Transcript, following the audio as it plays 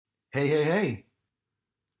Hey, hey, hey.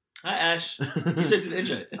 Hi, Ash. You said the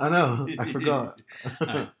intro. I know, I forgot.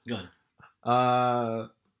 Alright, go on.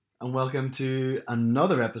 And welcome to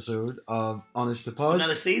another episode of Honest to Pod.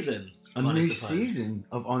 Another season. A new season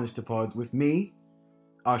of Honest to Pod with me,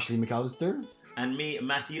 Ashley McAllister. And me,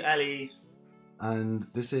 Matthew Ali. And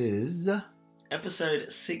this is... Episode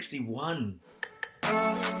 61.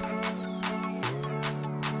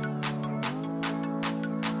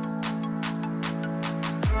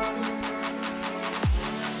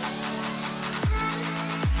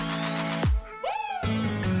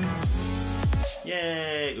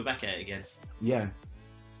 Yay, we're back at it again. Yeah.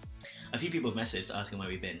 A few people have messaged asking where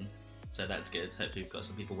we've been, so that's good. Hopefully we've got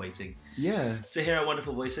some people waiting Yeah. to hear our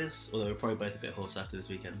wonderful voices, although we're probably both a bit hoarse after this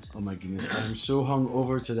weekend. Oh my goodness, I'm so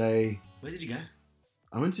hungover today. Where did you go?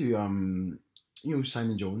 I went to,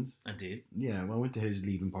 Simon Jones. I did. Yeah, well, I went to his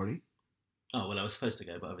leaving party. Oh, well, I was supposed to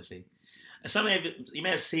go, but obviously... you may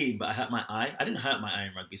have seen, but I hurt my eye. I didn't hurt my eye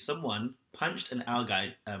in rugby. Someone punched an owl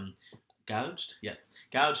guy, gouged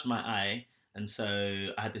my eye, and so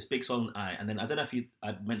I had this big swollen eye. And then, I don't know if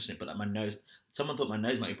I'd mentioned it, but like my nose, someone thought my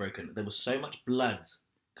nose might be broken. There was so much blood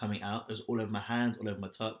coming out. It was all over my hand, all over my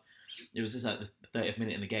top. It was just like the 30th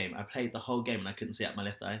minute in the game. I played the whole game and I couldn't see out my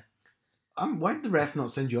left eye. Why did the ref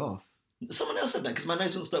not send you off? Someone else said that because my nose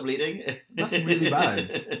wouldn't stop bleeding. That's really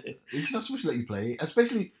bad. He's not supposed to let you play.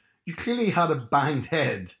 Especially, you clearly had a banged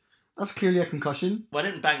head. That's clearly a concussion. Well, I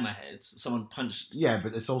didn't bang my head. Someone punched. Yeah,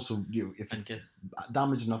 but it's also, if it's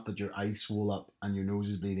damaged enough that your eye swole up and your nose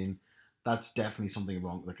is bleeding, that's definitely something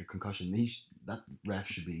wrong, like a concussion. That ref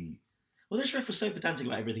should be... Well, this ref was so pedantic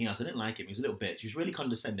about everything else. I didn't like him. He was a little bitch. He was really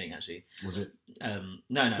condescending, actually. Was it?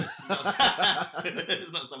 No.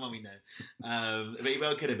 It's not someone we know. But he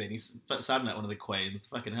well could have been. He sounded like one of the Quains.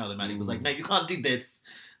 Fucking hell, the man. He was like, no, you can't do this.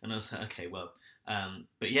 And I was like, okay, well.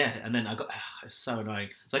 But yeah, and then it's so annoying.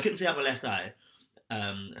 So I couldn't see out my left eye.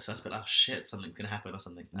 So I spent, oh shit, something's going to happen or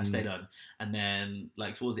something. I stayed on. And then,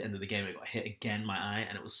 like, towards the end of the game, it got hit again, my eye.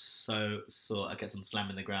 And it was so sore. I kept on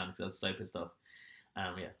slamming the ground because I was so pissed off.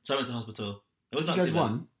 So I went to hospital. It was you not guys too bad.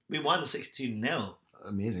 won? We won the 62-0.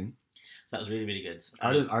 Amazing. So that was really, really good.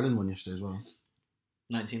 Ireland won yesterday as well.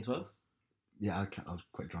 1912? Yeah, I was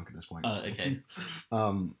quite drunk at this point. Oh, okay. It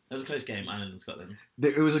was a close game, Ireland and Scotland.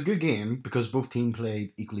 It was a good game because both teams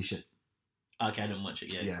played equally shit. Okay, I didn't watch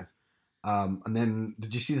it yet. Yeah. And then,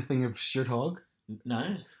 did you see the thing of Stuart Hogg?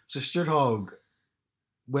 No. So Stuart Hogg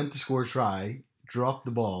went to score a try, dropped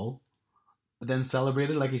the ball, but then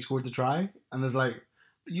celebrated like he scored the try, and was like,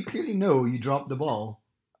 you clearly know you dropped the ball.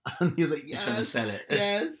 And he was like, yes. He's trying to sell it.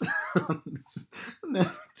 Yes. And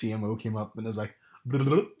then TMO came up and it was like, bloop,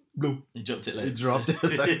 bloop, bloop. He dropped it. Like, He dropped it.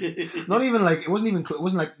 Like, not even like, it wasn't even, it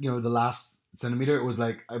wasn't like, the last centimetre. It was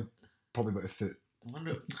like, probably about a foot. I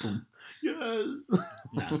wonder. Yes.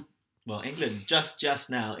 No. Well, England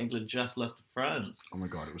just now. England just lost to France. Oh my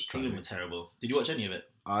god, it was tragic. England were terrible. Did you watch any of it?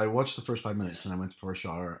 I watched the first 5 minutes and I went for a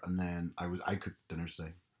shower and then I cooked dinner today.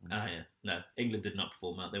 Oh yeah, no. England did not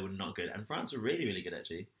perform out. They were not good, and France were really, really good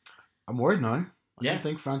actually. I'm worried now. I Yeah, didn't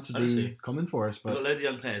think France would honestly. be coming for us, They've but got loads of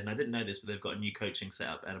young players, and I didn't know this, but they've got a new coaching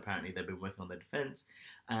setup, and apparently they've been working on their defence,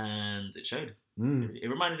 and it showed. It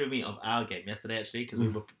reminded me of our game yesterday actually, because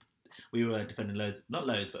we were defending not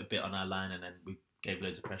loads, but a bit on our line, and then we gave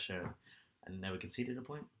loads of pressure, and never conceded a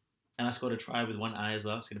point. And I scored a try with one eye as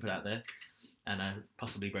well. Just gonna put it out there, and I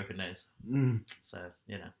possibly broke a nose. So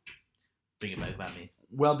bring it back about me.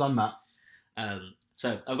 Well done, Matt.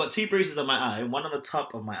 So I've got 2 bruises on my eye, one on the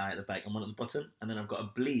top of my eye at the back and one at the bottom, and then I've got a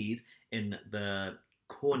bleed in the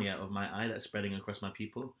cornea of my eye that's spreading across my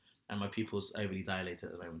pupil, and my pupil's overly dilated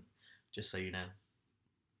at the moment, just so you know.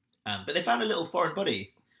 But they found a little foreign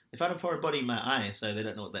body. They found a foreign body in my eye, so they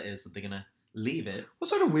don't know what that is, so they're going to leave it. What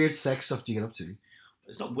sort of weird sex stuff do you get up to?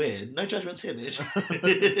 It's not weird. No judgments here, bitch.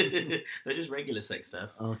 They're just regular sex stuff.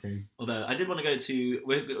 Okay. Although I did want to go to...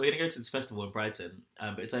 We're going to go to this festival in Brighton,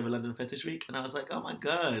 but it's over London Fetish Week, and I was like, oh my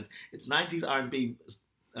god, it's 90s R&B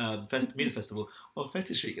music festival or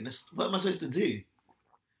Fetish Week, and what am I supposed to do?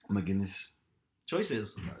 Oh my goodness.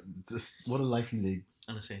 Choices. What a life you lead.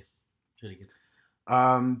 Honestly, it's really good.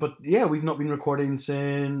 But yeah, we've not been recording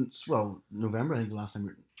since, November, I think the last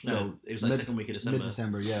time it was like second week of December.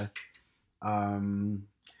 Mid-December, yeah. Do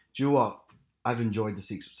you know what? I've enjoyed the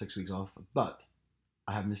 6 weeks off, but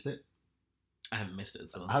I have missed it. I haven't missed it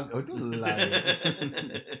at all. Don't lie.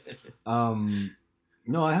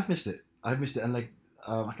 No, I have missed it. I've missed it, and I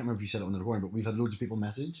can't remember if you said it on the recording, but we've had loads of people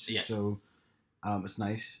message, so it's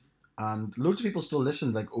nice, and loads of people still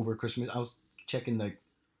listen. Like over Christmas, I was checking the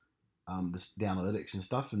analytics and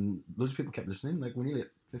stuff, and loads of people kept listening. Like we're nearly at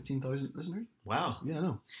 15,000 listeners. Wow. Yeah, I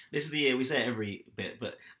know. This is the year, we say it every bit,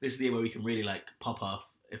 but this is the year where we can really like pop off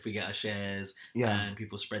if we get our shares and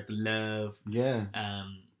people spread the love. Yeah.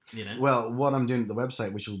 You know. Well, what I'm doing at the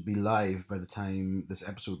website, which will be live by the time this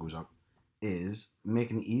episode goes up, is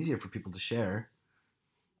making it easier for people to share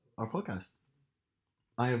our podcast.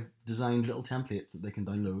 I have designed little templates that they can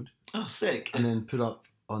download. Oh, sick. And then put up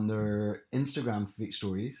on their Instagram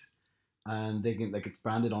stories. And they can, like, it's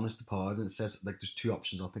branded Honest to Pod, and it says, like, there's 2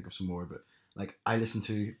 options. I'll think of some more, but, like, I listen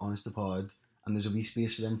to Honest to Pod, and there's a wee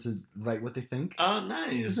space for them to write what they think. Oh,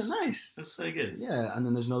 nice. Isn't it nice? That's so good. Yeah, and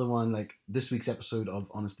then there's another one, like, this week's episode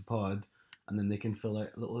of Honest to Pod, and then they can fill out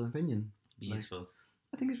a little opinion. Beautiful. Like,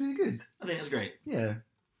 I think it's really good. I think it's great. Yeah.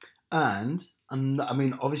 And I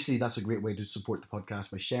mean, obviously, that's a great way to support the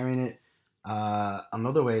podcast by sharing it.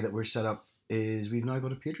 Another way that we're set up is we've now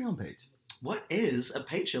got a Patreon page. What is a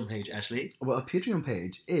Patreon page, Ashley? Well, a Patreon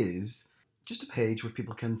page is just a page where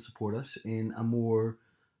people can support us in a more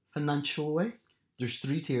financial way. There's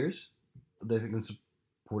 3 tiers that they can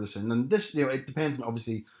support us in. And this, it depends on,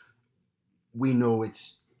 obviously, we know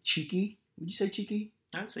it's cheeky. Would you say cheeky?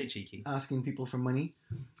 I'd say cheeky. Asking people for money.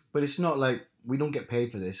 But it's not like we don't get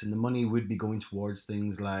paid for this, and the money would be going towards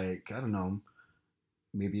things like, I don't know,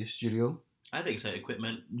 maybe a studio. I think so.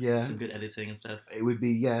 Equipment. Yeah. Some good editing and stuff. It would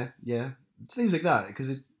be, yeah. Things like that, because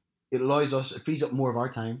it allows us, it frees up more of our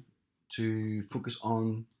time to focus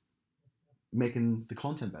on making the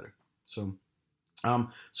content better. So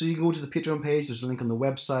you can go to the Patreon page. There's a link on the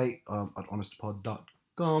website at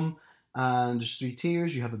honestpod.com, and there's 3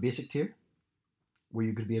 tiers. You have a basic tier, where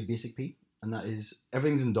you could be a basic P, and that is,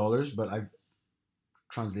 everything's in dollars, but I've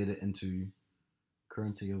translated it into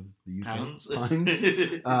currency of the UK. Pounds. I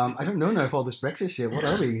don't know now if all this Brexit shit, what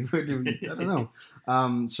are we? Where do we? I don't know.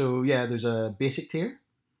 So yeah, there's a basic tier,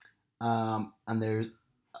 and there's,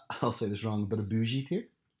 I'll say this wrong, but a bougie tier.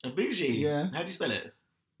 A bougie? Yeah. How do you spell it?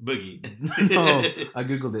 Boogie. No, I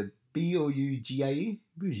googled it. Bougie.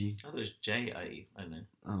 Bougie. I thought it was Jie. I don't know.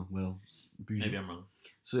 Oh, well, bougie. Maybe I'm wrong.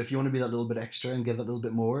 So if you want to be that little bit extra and give that little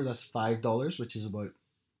bit more, that's $5, which is about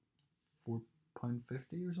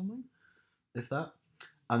 £4.50 or something, if that.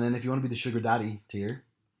 And then if you want to be the sugar daddy tier,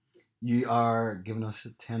 you are giving us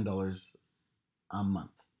 $10 a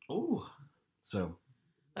month. Oh, so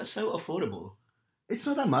that's so affordable. It's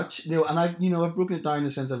not that much, and I've broken it down in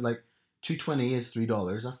the sense of like $2.20 is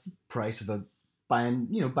 $3. That's the price of buying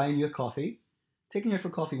you a coffee, taking you out for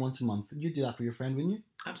coffee once a month. You'd do that for your friend, wouldn't you?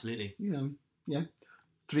 Absolutely. Yeah.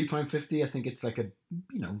 £3.50. I think it's like a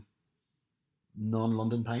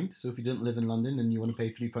non-London pint. So if you don't live in London and you want to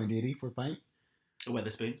pay £3.80 for a pint,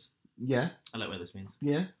 Wetherspoons. Yeah. I like Wetherspoons.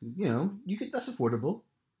 Yeah. You could. That's affordable.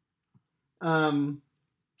 $10.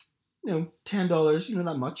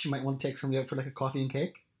 That much. You might want to take somebody out for like a coffee and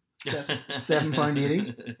cake.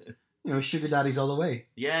 £7.80. Sugar daddies all the way.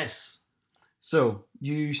 Yes. So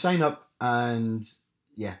you sign up and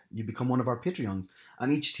you become one of our Patreons,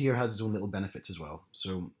 and each tier has its own little benefits as well.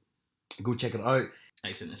 So go check it out.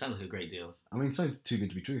 Excellent. It sounds like a great deal. I mean, it sounds too good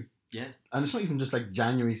to be true. Yeah. And it's not even just like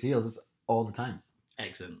January sales; it's all the time.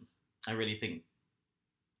 Excellent. I really think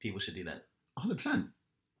people should do that. 100%.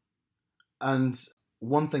 And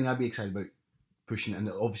one thing I'd be excited about pushing, and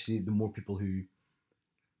obviously the more people who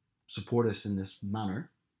support us in this manner,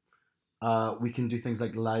 we can do things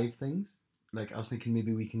like live things. Like I was thinking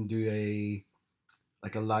maybe we can do a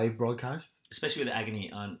live broadcast. Especially with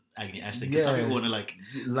Agony Ashley, because some people want to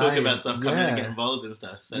talk about stuff, come in and get involved in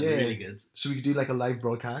stuff. So that'd be really good. So we could do like a live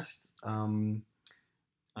broadcast. Oh,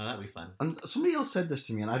 that'd be fun. And somebody else said this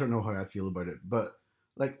to me, and I don't know how I feel about it, but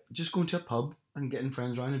like just going to a pub and getting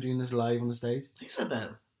friends around and doing this live on the stage. Who said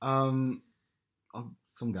that? Some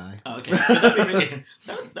guy. Oh, okay.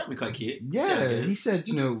 That'd be quite cute. Yeah, he said,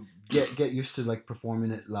 get used to like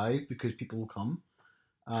performing it live because people will come.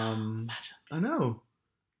 Imagine. I know.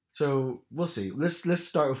 So we'll see. Let's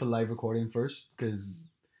start with a live recording first because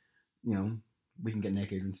we can get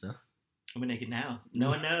naked and stuff. I'm naked now.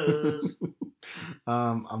 No one knows.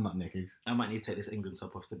 I'm not naked. I might need to take this England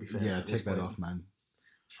top off, to be fair. Yeah, take that off, man.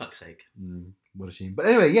 Fuck's sake. What a shame. But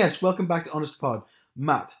anyway, yes, welcome back to Honest Pod.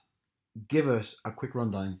 Matt, give us a quick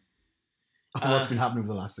rundown of what's been happening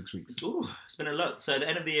over the last 6 weeks. Ooh, it's been a lot. So the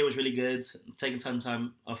end of the year was really good. Taking some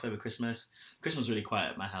time off over Christmas. Christmas was really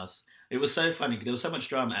quiet at my house. It was so funny. There was so much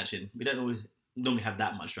drama, actually. We don't normally have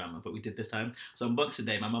that much drama, but we did this time. So on Boxing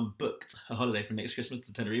Day, my mum booked her holiday for next Christmas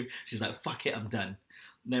to Tenerife. She's like, fuck it, I'm done.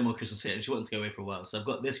 No more Christmas here. And she wanted to go away for a while. So I've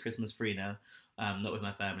got this Christmas free now. Not with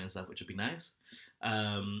my family and stuff, which would be nice.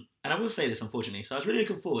 And I will say this, unfortunately. So I was really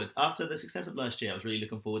looking forward. After the success of last year, I was really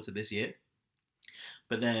looking forward to this year.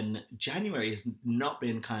 But then January has not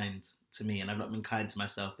been kind to me, and I've not been kind to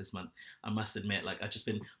myself this month. I must admit, like I've just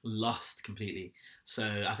been lost completely.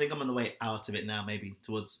 So I think I'm on the way out of it now, maybe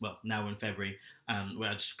towards now we're in February, where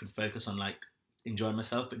I just can focus on like enjoying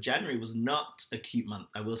myself. But January was not a cute month,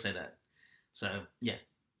 I will say that. So yeah,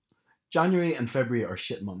 January and February are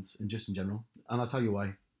shit months, and just in general, and I'll tell you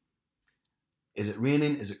why. Is it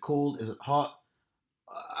raining? Is it cold? Is it hot?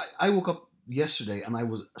 I woke up yesterday and I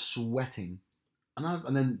was sweating,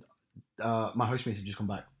 and then my housemates had just come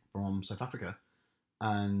back from South Africa,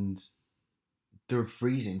 and they're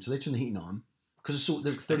freezing, so they turn the heating on because it's so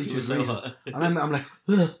there's 32 degrees, and I'm like,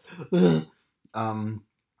 ugh, ugh.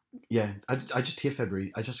 Yeah, I just hate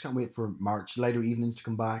February. I just can't wait for March, lighter evenings to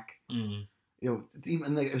come back. Mm. You know,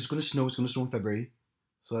 even like it's going to snow. It's going to snow in February,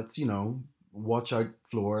 so that's watch out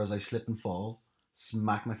floor as I slip and fall,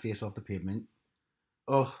 smack my face off the pavement.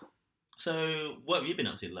 Oh. So, what have you been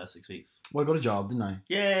up to the last 6 weeks? Well, I got a job, didn't I?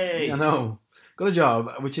 Yay! I know. Got a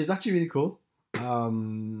job, which is actually really cool.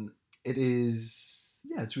 It is,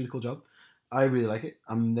 it's a really cool job. I really like it.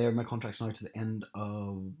 I'm there. My contract's now to the end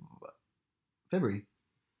of February.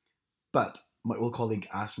 But my old colleague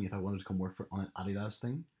asked me if I wanted to come work on an Adidas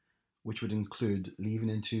thing, which would include leaving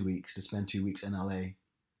in 2 weeks to spend 2 weeks in LA.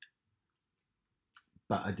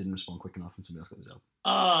 But I didn't respond quick enough, and somebody else got the job.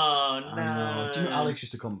 Oh no! I know. Do you know Alex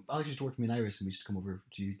used to come? Alex used to work for me in Iris, and we used to come over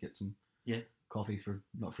to get some coffee for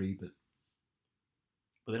not free, but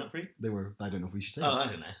were they not free? They were. I don't know if we should say. Oh, I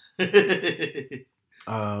don't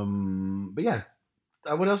know. But yeah,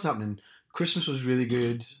 what else is happening? Christmas was really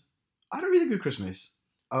good. I had a really good Christmas.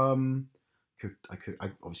 I cook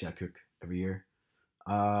every year.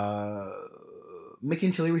 Mickey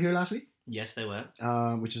and Tilly were here last week. Yes, they were.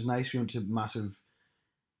 Which is nice. We went to massive.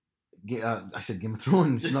 I said Game of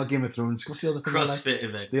Thrones, not Game of Thrones. What's the other thing? CrossFit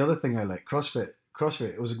event. The other thing I like, CrossFit.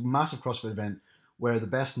 It was a massive CrossFit event where the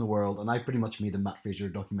best in the world, and I pretty much made a Matt Fraser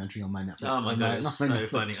documentary on my Netflix. Oh my god, it's so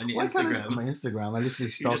funny. On your Instagram. On my Instagram, I literally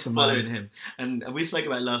stalked him. Following him, and we spoke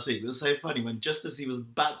about it last week. It was so funny when just as he was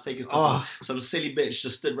about to take his top off, some silly bitch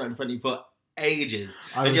just stood right in front of you for ages,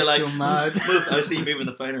 and you're like, so mad. Move. I see you moving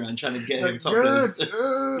the phone around trying to get him topless.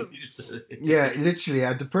 Yeah, literally,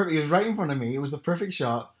 he was right in front of me. It was the perfect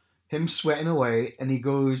shot. Him sweating away, and he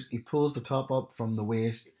pulls the top up from the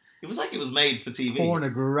waist. It was like it was made for TV.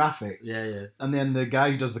 Pornographic. Yeah. And then the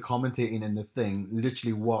guy who does the commentating in the thing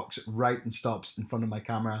literally walks right and stops in front of my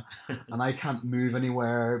camera, and I can't move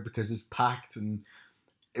anywhere because it's packed, and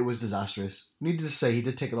it was disastrous. Needless to say, he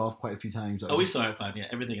did take it off quite a few times. We saw it fine. Yeah,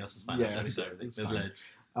 everything else was fine. Yeah, we saw everything. There's loads.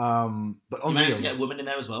 But you managed to get a woman in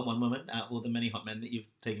there as well. One woman out of all the many hot men that you've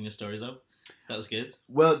taken your stories of. That was good.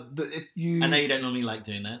 Well, I know you don't normally like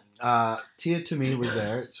doing that. Tia Toomey was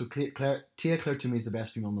there. So Claire Toomey is the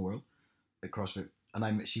best female in the world at CrossFit,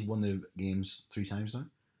 and she won the games 3 times now.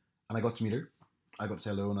 And I got to meet her. I got to say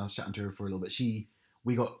hello, and I was chatting to her for a little bit.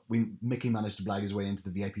 Mickey managed to blag his way into the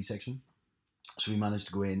VIP section, so we managed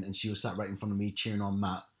to go in, and she was sat right in front of me cheering on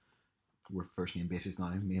Matt. We're first name basis now,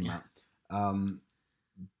 me and Matt.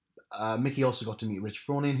 Mickey also got to meet Rich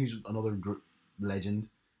Froning, who's another legend.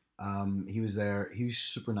 He was there. He was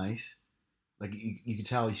super nice. Like you could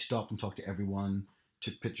tell, he stopped and talked to everyone,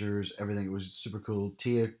 took pictures, everything. It was super cool.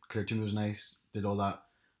 Claire Toomey was nice. Did all that.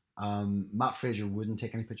 Matt Fraser wouldn't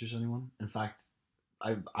take any pictures of anyone. In fact,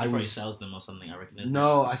 I probably sells them or something. I reckon.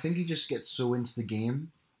 No, I think he just gets so into the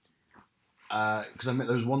game. Because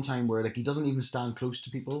there was one time where he doesn't even stand close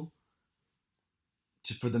to people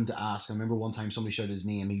for them to ask. I remember one time somebody shouted his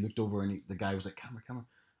name. He looked over and the guy was like, "Camera,"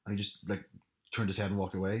 and he just turned his head and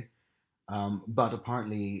walked away. But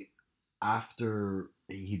apparently, after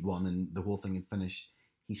he'd won and the whole thing had finished,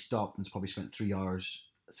 he stopped and probably spent 3 hours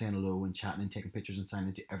saying hello and chatting and taking pictures and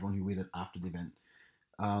signing to everyone who waited after the event.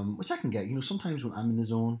 Which I can get. Sometimes when I'm in the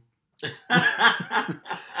zone.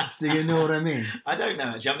 Do you know what I mean? I don't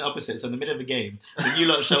know, actually. I'm the opposite. So in the middle of a game, when you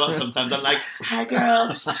lot show up sometimes, I'm like, "Hi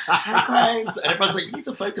girls, hi guys," and everyone's like, "You need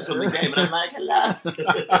to focus on the game," and I'm like, "Hello."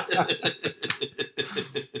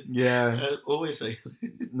 Yeah. Always say.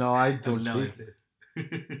 No, I don't speak.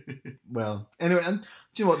 Well, anyway, and do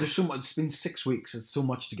you know what? There's so much. It's been 6 weeks. It's so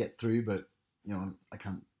much to get through, but I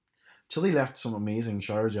can't. Tilly left some amazing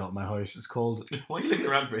shower gel at my house. It's called... Why are you looking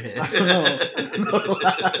around for it? I don't know.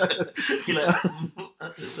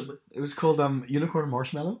 It was called Unicorn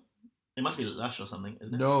Marshmallow. It must be Lush or something,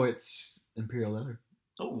 isn't it? No, it's Imperial Leather.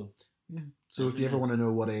 Oh. Yeah. So if you ever want to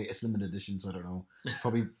know it's limited editions, I don't know.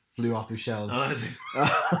 Probably flew off their shelves. Oh, is it?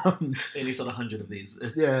 They only sold 100 of these.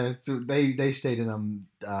 Yeah, so they stayed in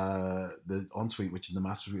the ensuite, which is the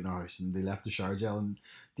master suite in our house, and they left the shower gel, and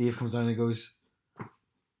Dave comes down and he goes...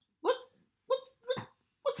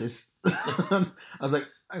 what's this? I was like,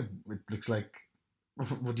 oh, it looks like,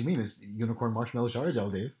 what do you mean? It's unicorn marshmallow shower gel,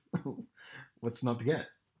 Dave. What's not to get?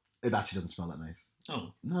 It actually doesn't smell that nice.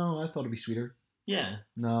 Oh. No, I thought it'd be sweeter. Yeah.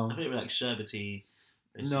 No. I thought it would be like sherbety.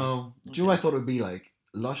 No. Okay. Do you know what I thought it would be like?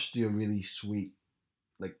 Lush do a really sweet,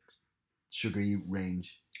 like, sugary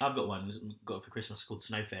range. I've got one. Got it for Christmas called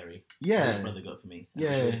Snow Fairy. Yeah. My brother got it for me.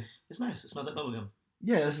 Yeah. It's nice. It smells like bubblegum.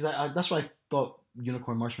 Yeah, that's what I thought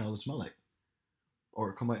unicorn marshmallow would smell like.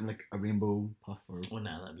 Or come out in like a rainbow puff or... Well,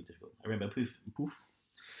 no, that'd be difficult. A rainbow poof. Poof.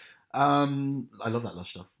 I love that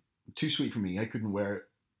Lush stuff. Too sweet for me. I couldn't wear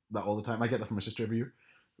that all the time. I get that from my sister every year.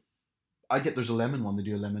 There's a lemon one. They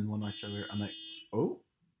do a lemon one. I'm like, oh.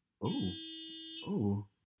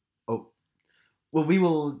 Well, we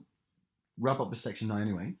will wrap up this section now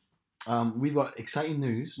anyway. We've got exciting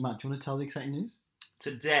news. Matt, do you want to tell the exciting news?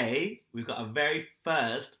 Today, we've got our very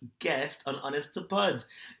first guest on Honest to Pod.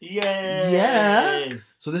 Yay! Yeah!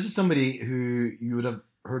 So this is somebody who you would have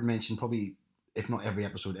heard mentioned probably, if not every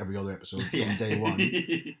episode, every other episode from day one.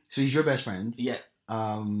 So he's your best friend. Yeah.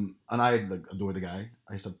 And I adore the guy.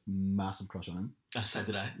 I used to have a massive crush on him. So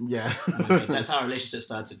did I. Yeah. That's how our relationship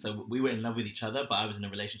started. So we were in love with each other, but I was in a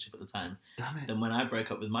relationship at the time. Damn it. Then when I broke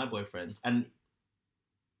up with my boyfriend, and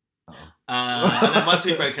Uh-oh. and then once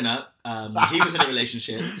we'd broken up, he was in a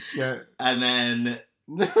relationship. Yeah. And then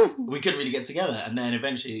we couldn't really get together. And then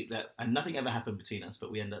eventually, and nothing ever happened between us,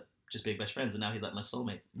 but we ended up just being best friends. And now he's like my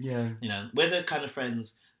soulmate. Yeah. You know, we're the kind of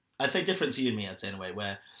friends, I'd say different to you and me, I'd say in a way,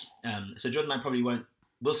 where, so Jordan and I probably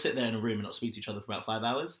we'll sit there in a room and not speak to each other for about 5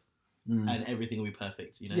 hours. And everything will be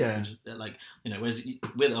perfect, you know. Yeah. Just, like, you know, whereas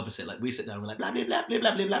we're the opposite. Like, we sit down and we're like blah blah blah blah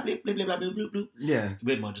blah blah blah blah blah blah blah blah blah. Yeah.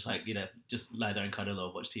 We're more just like, you know, just lie there and cuddle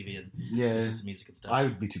or watch TV and listen to music and stuff. I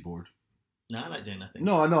would be too bored. No, I like doing nothing.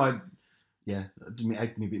 No,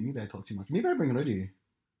 maybe I talk too much. Maybe I bring it out of you.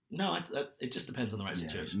 No, it just depends on the right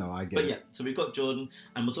situation. No, I get But it. yeah, so we've got Jordan,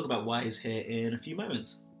 and we'll talk about why he's here in a few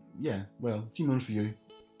moments. Yeah, well, a few moments for you.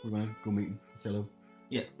 We're going to go meet him. Say hello.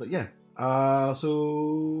 Yeah. But yeah.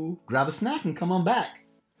 So grab a snack and come on back.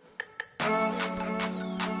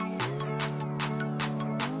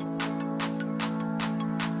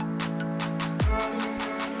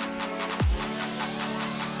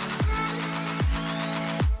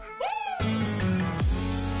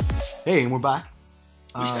 Hey, and we're back.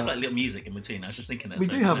 We should have like little music in between. I was just thinking that. We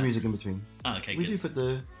do have music in between. Oh, okay, we good. do put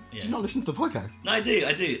the... Yeah. Do you not listen to the podcast? No, I do.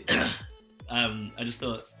 I just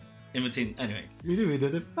thought in between... Anyway. We do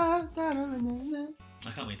the... I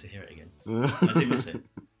can't wait to hear it again. I do miss it.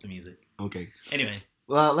 The music. Okay. Anyway.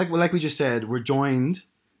 Well, like we just said, we're joined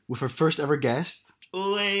with our first ever guest.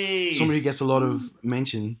 Oi! Somebody who gets a lot of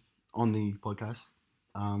mention on the podcast.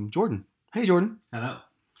 Jordan. Hey, Jordan. Hello.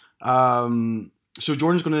 So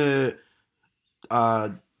Jordan's going to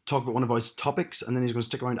talk about one of his topics, and then he's going to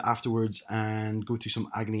stick around afterwards and go through some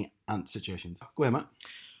agony aunt situations. Go ahead, Matt.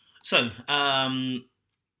 So,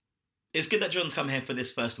 it's good that Jordan's come here for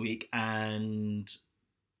this first week, and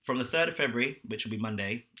from the 3rd of February, which will be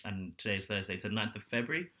Monday, and today's Thursday, so 9th of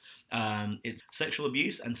February, it's Sexual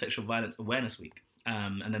Abuse and Sexual Violence Awareness Week.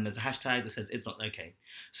 And then there's a hashtag that says it's not okay.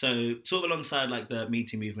 So sort of alongside like the Me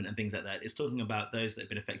Too movement and things like that, it's talking about those that have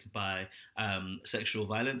been affected by sexual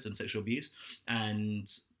violence and sexual abuse.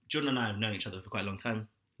 And Jordan and I have known each other for quite a long time.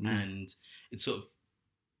 And it's sort of,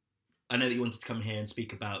 I know that you wanted to come here and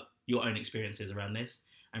speak about your own experiences around this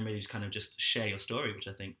and really just kind of just share your story, which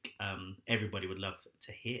I think everybody would love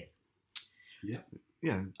to hear.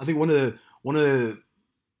 Yeah. I think one of the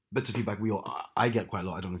bits of feedback I get quite a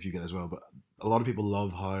lot, I don't know if you get as well, but a lot of people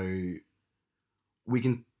love how we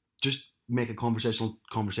can just make a conversational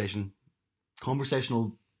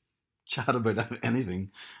chat about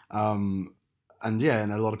anything. And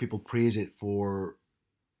a lot of people praise it for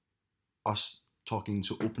us talking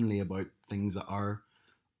so openly about things that are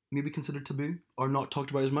maybe considered taboo or not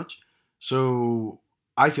talked about as much. So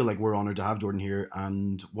I feel like we're honoured to have Jordan here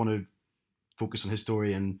and want to focus on his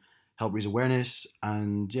story and help raise awareness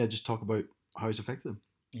and just talk about how it's affected him.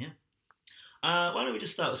 Yeah. Why don't we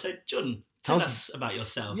just start? So, Jordan, tell us about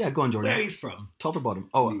yourself. Yeah, go on, Jordan. Where are you from? Top or bottom?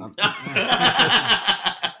 Oh,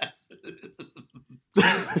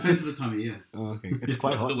 Depends on the time of year. oh, okay. It's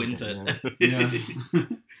quite hot. The winter. Yeah.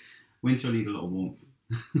 Winter, I need a lot of warmth.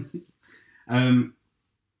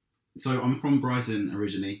 So I'm from Brighton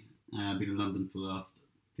originally. I've been in London for the last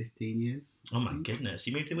 15 years. Oh my goodness.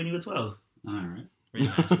 You moved here when you were 12. I know, right? Really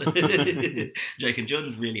nice. Joking,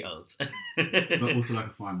 Jordan's really old. But also like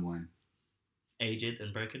a fine wine. Aged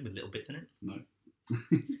and broken with little bits in it? No.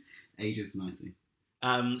 Ages nicely.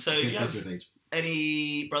 So do you Gets have better with age.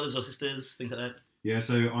 any brothers or sisters, things like that? Yeah,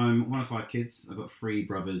 so I'm one of 5 kids. I've got 3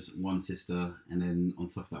 brothers, 1 sister, and then on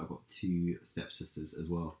top of that, I've got 2 stepsisters as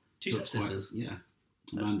well. 2 stepsisters? Yeah,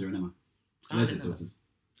 Amanda and Emma. Oh, Les's daughters.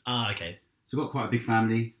 Ah, okay. So I've got quite a big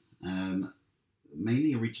family,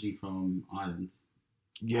 mainly originally from Ireland.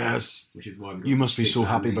 Yes. Which is why you must be so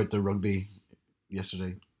happy about the rugby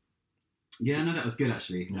yesterday. Yeah, no, that was good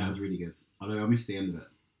actually. Yeah. That was really good. Although I missed the end of it.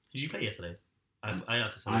 Did you play yesterday? I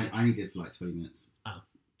asked I only did for like 20 minutes. Oh,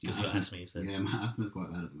 because you got asthma, you said. Yeah, my asthma's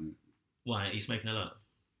quite bad at the moment. Why? Are you smoking a lot?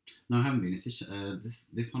 No, I haven't been. It's just,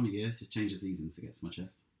 this time of year, it's just changed the seasons to get to my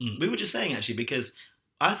chest. We were just saying actually because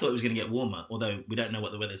I thought it was going to get warmer, although we don't know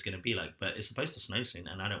what the weather's going to be like. But it's supposed to snow soon,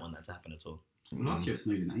 and I don't want that to happen at all. Last year it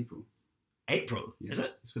snowed in April. April? Yeah. Is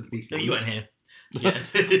it? It's with the Beast. No, you weren't here. Yeah.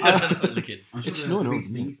 I'm sure It's snowing the on,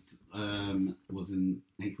 Beast East was in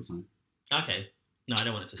April time. Okay. No, I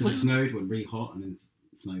don't want it to Because snow. it snowed, went really hot, and then it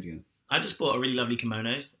snowed again. I just bought a really lovely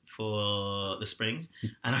kimono for the spring,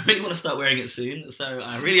 and I really want to start wearing it soon. So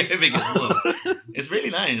I really hope it gets warm. It's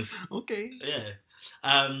really nice. Okay. Yeah.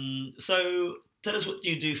 So tell us, what do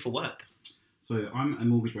you do for work? So I'm a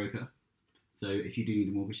mortgage broker. So if you do need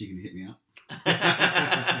a mortgage, you can hit me up.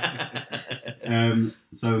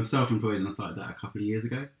 So I'm self-employed, and I started that a couple of years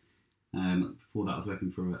ago. Before that, I was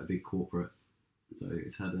working for a big corporate. So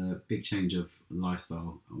it's had a big change of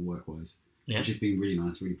lifestyle and work-wise, which has been really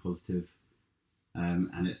nice, really positive.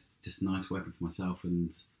 And it's just nice working for myself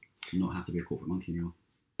and not have to be a corporate monkey anymore.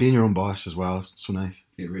 Being your own boss as well is so nice.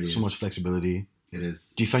 It really is. So much flexibility. It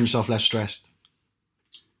is. Do you find yourself less stressed?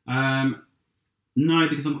 No,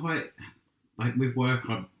 because I'm quite like with work.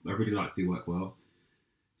 I really like to do work well.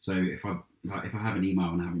 So if I have an email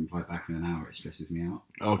and I haven't replied back in an hour, it stresses me out.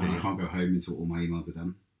 Okay. I can't go home until all my emails are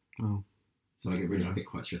done. Oh. So I get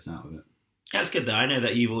quite stressed out of it. That's good though. I know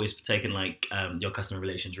that you've always taken like your customer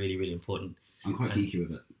relations really, really important. I'm quite geeky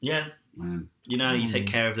with it. Yeah. You know, you take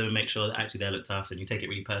Mm. care of them and make sure that actually they're looked after, and you take it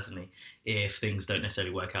really personally if things don't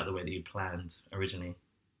necessarily work out the way that you planned originally.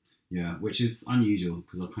 Yeah, which is unusual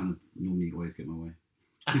because I kind of normally always get my way.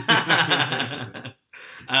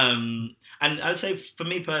 And I would say for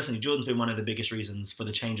me personally, Jordan's been one of the biggest reasons for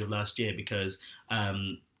the change of last year because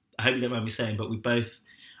I hope you don't mind me saying, but we both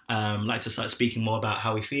like to start speaking more about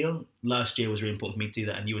how we feel. Last year was really important for me to do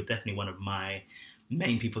that, and you were definitely one of my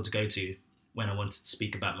main people to go to when I wanted to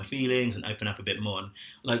speak about my feelings and open up a bit more. And,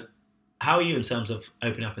 like, how are you in terms of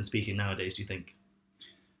opening up and speaking nowadays, do you think?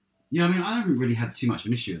 Yeah, I mean, I haven't really had too much of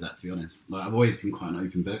an issue with that, to be honest. Like, I've always been quite an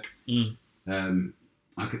open book.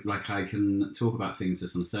 I can talk about things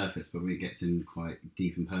just on the surface, but when it gets in quite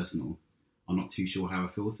deep and personal, I'm not too sure how I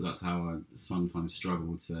feel. So that's how I sometimes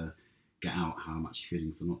struggle to get out how much you're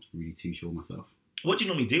feeling. So I'm not really too sure myself. What do you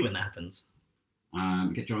normally do when that happens?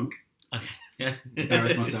 Get drunk. Okay. Yeah.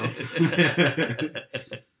 Embarrass myself.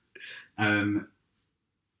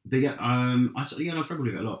 But yeah, I struggle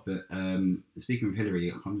with it a lot. But speaking of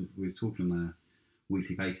Hillary, we was talking on a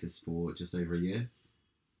weekly basis for just over a year.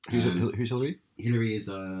 Who's Hillary? Hillary is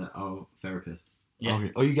our therapist. Yeah.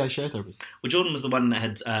 Okay. Oh, you guys share therapists? Well, Jordan was the one that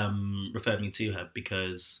had referred me to her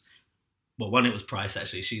because, well, one, it was Price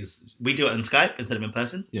actually. We do it on Skype instead of in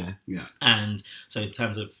person. Yeah. Yeah. And so in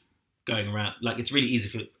terms of going around, like, it's really easy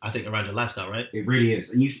for, I think, around your lifestyle, right? It really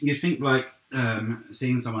is. And you think like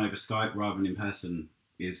seeing someone over Skype rather than in person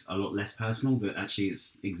is a lot less personal, but actually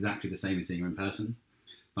it's exactly the same as seeing her in person.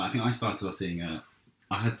 But I think I started off seeing her.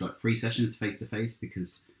 I had like 3 sessions face to face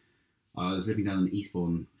because I was living down in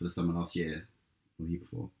Eastbourne for the summer last year, or the year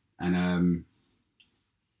before, and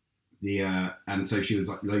and so she was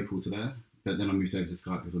like local to there. But then I moved over to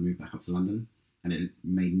Skype because I moved back up to London, and it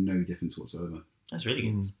made no difference whatsoever. That's really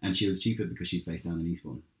good. And she was cheaper because she's based down in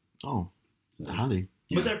Eastbourne. Oh, So, handy.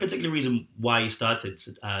 yeah. Was there a particular reason why you started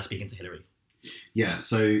speaking to Hillary? Yeah,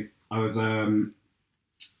 so I was so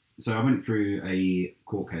I went through a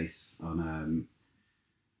court case on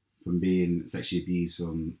from being sexually abused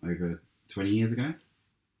over 20 years ago,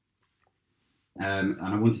 and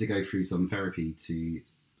I wanted to go through some therapy to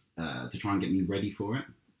try and get me ready for it.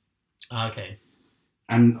 Okay.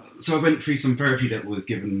 And so I went through some therapy that was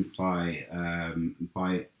given by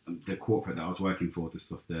the corporate that I was working for,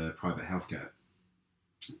 just off the private healthcare.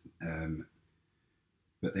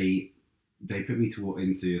 But they put me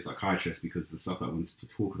into a psychiatrist because the stuff that I wanted to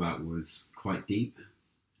talk about was quite deep.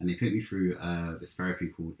 And they put me through this therapy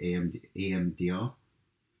called EMDR,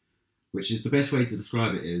 which is the best way to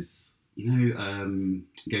describe it is,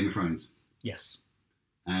 Game of Thrones? Yes.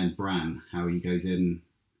 And Bran, how he goes in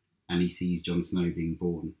and he sees Jon Snow being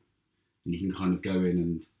born. And you can kind of go in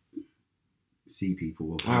and see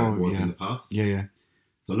people of how it was in the past. Yeah, yeah.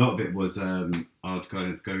 So a lot of it was I'd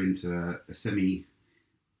kind of go into a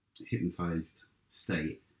semi-hypnotized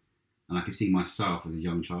state, and I could see myself as a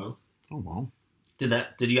young child. Oh wow!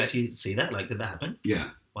 Did you actually see that? Like, did that happen?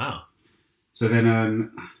 Yeah. Wow. So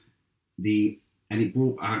then it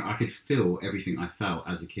brought, I could feel everything I felt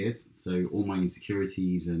as a kid. So all my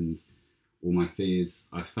insecurities and all my fears,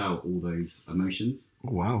 I felt all those emotions.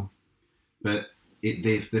 Oh wow! But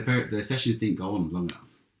the sessions didn't go on long enough.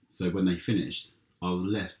 So when they finished, I was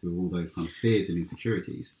left with all those kind of fears and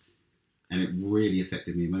insecurities, and it really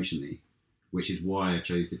affected me emotionally, which is why I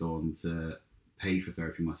chose to go on to pay for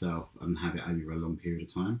therapy myself and have it over a long period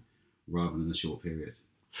of time rather than a short period.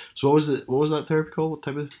 So what was that therapy called? What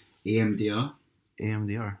type of EMDR?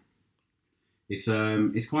 EMDR.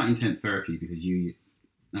 It's quite intense therapy because you,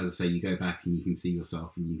 as I say, you go back and you can see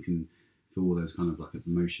yourself and you can feel all those kind of like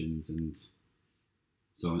emotions and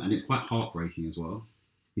so on. And it's quite heartbreaking as well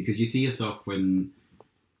because you see yourself when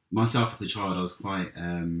myself as a child, I was quite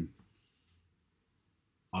a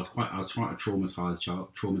traumatized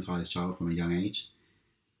child from a young age,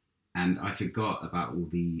 and I forgot about all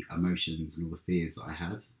the emotions and all the fears that I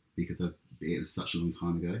had because it was such a long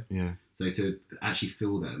time ago. Yeah. So to actually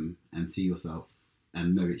feel them and see yourself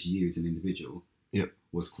and know it's you as an individual, yep,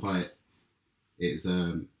 was quite. It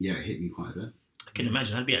hit me quite a bit. I can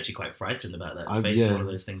imagine. I'd be actually quite frightened about that. Facing all of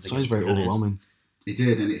those things. Sounds very overwhelming. It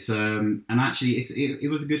did, and it's and actually it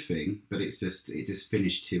was a good thing, but it just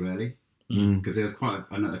finished too early because there was quite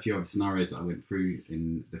a few other scenarios that I went through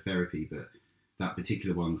in the therapy, but that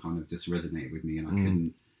particular one kind of just resonated with me, and I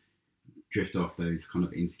couldn't drift off those kind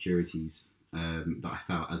of insecurities that I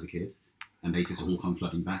felt as a kid, and they just all come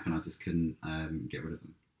flooding back, and I just couldn't get rid of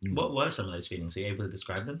them. What were some of those feelings? Are you able to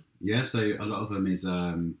describe them? Yeah, so a lot of them is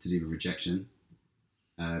to do with rejection.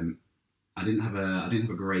 I didn't have a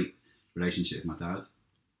great relationship with my dad,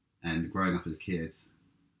 and growing up as a kid,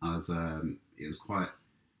 I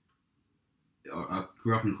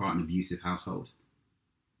grew up in quite an abusive household.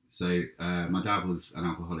 So my dad was an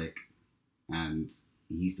alcoholic, and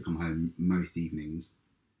he used to come home most evenings,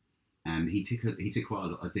 and he took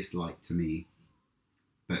quite a dislike to me,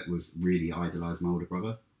 but was really idolised my older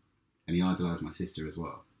brother, and he idolised my sister as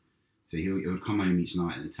well. So he would come home each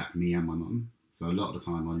night and attack me and my mum. So a lot of the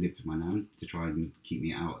time I lived with my nan to try and keep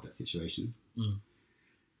me out of that situation.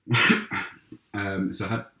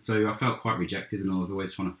 So I felt quite rejected, and I was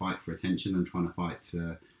always trying to fight for attention and trying to fight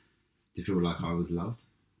to feel like I was loved.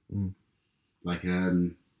 Like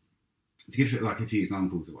to give it like a few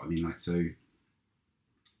examples of what I mean. Like so,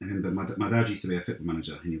 I remember my dad used to be a football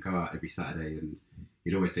manager, and he'd go out every Saturday, and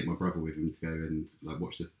he'd always take my brother with him to go and like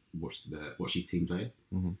watch his team play.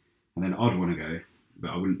 And then I'd want to go,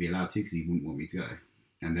 but I wouldn't be allowed to because he wouldn't want me to go.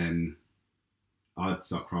 And then I'd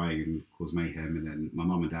start crying and cause mayhem, and then my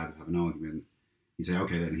mum and dad would have an argument. He'd say,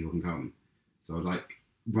 okay, then he wouldn't come. So I'd like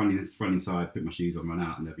run inside, put my shoes on, run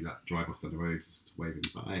out, and they'd be like, drive off down the road, just waving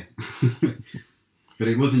bye. But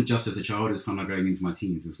it wasn't just as a child, it was kind of going into my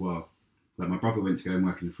teens as well. Like my brother went to go and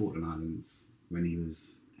work in the Falkland Islands when he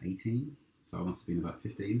was 18, so I must have been about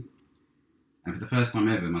 15. And for the first time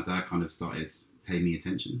ever, my dad kind of started paying me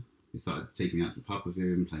attention. He started taking me out to the pub with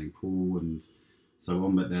him, playing pool and so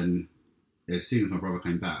on. But then as soon as my brother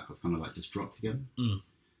came back, I was kind of like just dropped again.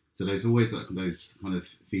 So there's always like those kind of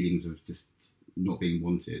feelings of just not being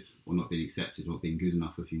wanted or not being accepted, or not being good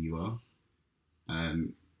enough with who you are.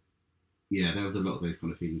 There was a lot of those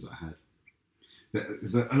kind of feelings that I had. But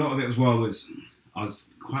a lot of it as well was I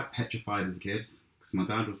was quite petrified as a kid because my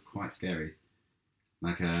dad was quite scary.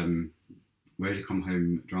 Like, where he'd come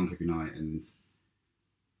home drunk every night, and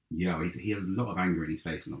he has a lot of anger in his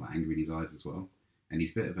face and a lot of anger in his eyes as well. And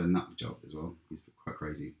he's a bit of a nut job as well. He's quite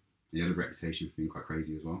crazy. He had a reputation for being quite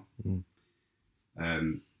crazy as well.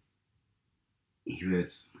 He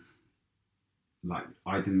would, like,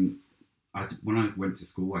 when I went to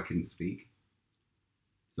school, I couldn't speak.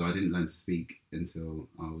 So I didn't learn to speak until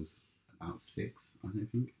I was about 6, I don't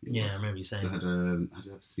think. I remember you saying. So I had to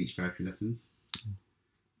have speech therapy lessons.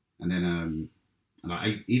 And then,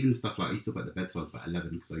 even stuff like, I used to go at the bed till I was about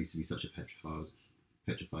 11 because I used to be such a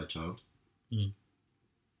petrified child.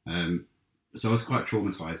 So I was quite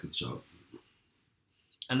traumatised as a child.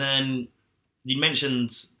 And then you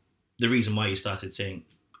mentioned the reason why you started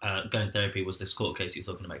going to therapy was this court case you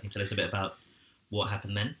were talking about. Can you tell us a bit about what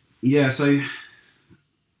happened then? Yeah, so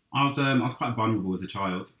I was quite vulnerable as a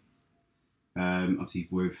child. Obviously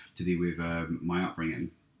to do with my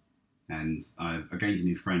upbringing, and I gained a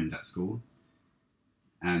new friend at school,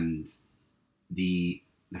 and the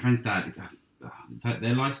friend's dad,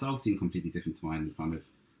 their lifestyle seemed completely different to mine. Kind of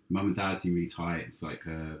mum and dad seemed really tight. It's like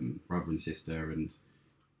brother and sister, and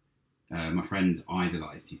my friend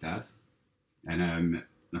idolised his dad, and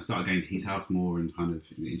I started going to his house more and kind of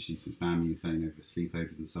introduced his family and staying over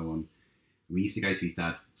sleepovers and so on. We used to go to his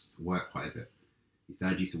dad's work quite a bit. His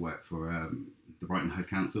dad used to work for the Brighton Hove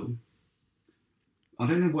Council. I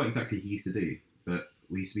don't know what exactly he used to do, but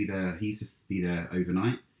we used to be there. He used to be there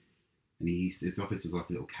overnight, and his office was like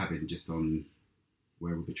a little cabin just on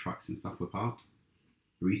where all the trucks and stuff were parked.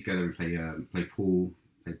 We used to go there and play pool,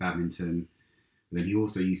 play badminton. But then he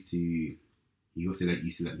also used to let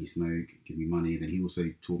me smoke, give me money. Then he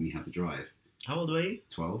also taught me how to drive. How old were you?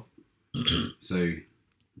 12. So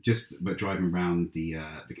but driving around the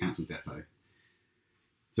council depot.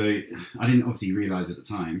 So I didn't obviously realise at the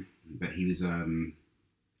time, but he was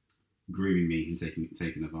grooming me and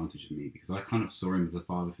taking advantage of me, because I kind of saw him as a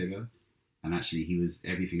father figure, and actually he was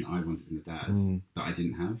everything I wanted in a dad that I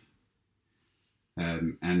didn't have.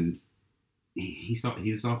 And he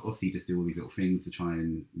was obviously just do all these little things to try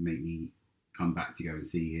and make me come back to go and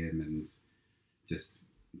see him, and just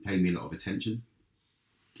pay me a lot of attention,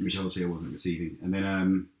 which obviously I wasn't receiving. And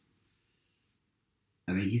then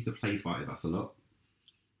he used to play fight with us a lot,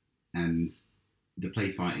 and the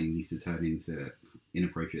play fighting used to turn into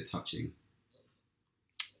inappropriate touching.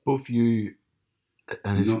 Both you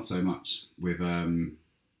and not so much with my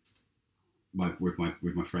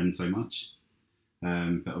friend so much,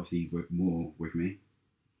 but obviously more with me.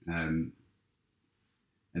 And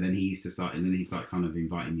then he started kind of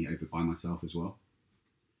inviting me over by myself as well.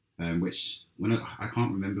 Which I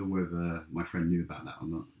can't remember whether my friend knew about that or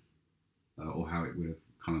not, or how it would have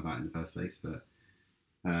come about in the first place. But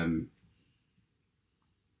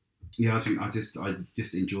yeah, I think I just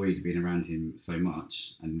enjoyed being around him so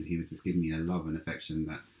much, and he was just giving me a love and affection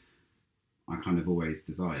that I kind of always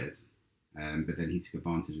desired. But then he took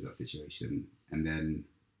advantage of that situation, and then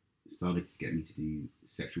started to get me to do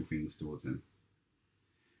sexual things towards him,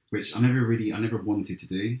 which I never wanted to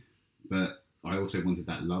do, but I also wanted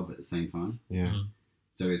that love at the same time. Yeah.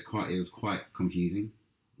 So it was quite confusing.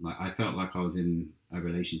 Like, I felt like I was in a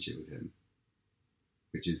relationship with him,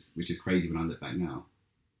 which is crazy when I look back now.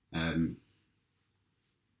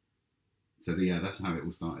 So that's how it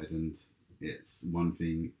all started, and it's one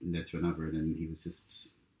thing led to another, and then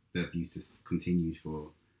the abuse just continued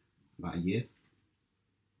for about a year.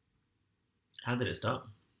 How did it start?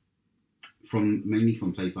 Mainly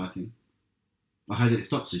from play fighting. How did it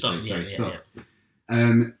stop? Stop.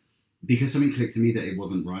 Because something clicked to me that it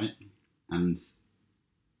wasn't right, and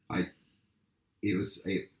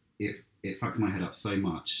it fucked my head up so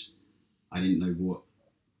much. I didn't know what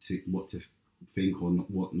to think or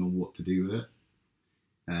what to do with it.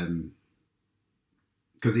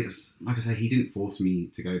 Because it's like I say, he didn't force me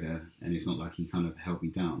to go there, and it's not like he kind of held me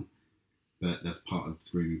down. But that's part of the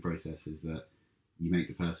grooming process, is that you make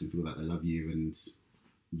the person feel that they love you, and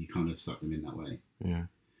you kind of suck them in that way. Yeah.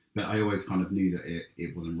 But I always kind of knew that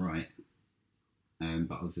it wasn't right.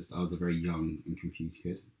 But I was a very young and confused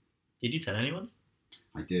kid. Did you tell anyone?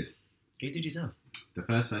 I did. Who did you tell? The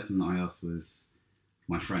first person that I asked was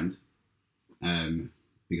my friend,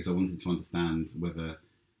 because I wanted to understand whether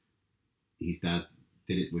his dad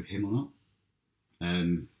did it with him or not.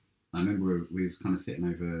 I remember we was kind of sitting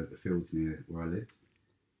over the fields near where I lived,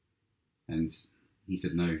 and he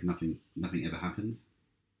said no, nothing ever happened,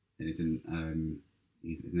 and it didn't.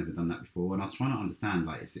 He's never done that before, and I was trying to understand,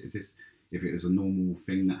 like, is this, if it was a normal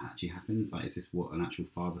thing that actually happens, like, is this what an actual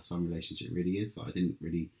father-son relationship really is? Like, I didn't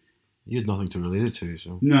really. You had nothing to relate it to,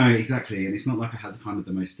 so. No, exactly, and it's not like I had kind of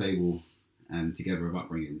the most stable together of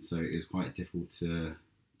upbringing, so it was quite difficult to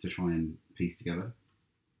try and piece together.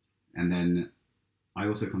 And then I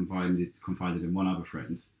also confided in one other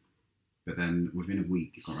friend, but then within a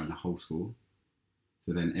week it got around the whole school,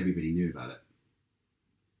 so then everybody knew about it,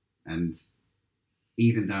 and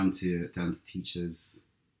even down to teachers,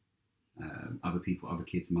 other people, other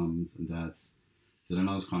kids' mums and dads. So then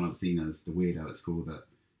I was kind of seen as the weirdo at school that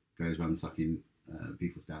goes around sucking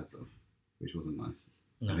people's dads off, which wasn't nice.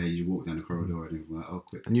 No. And then you walk down the corridor and you're like, oh,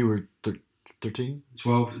 quick. And you were 13?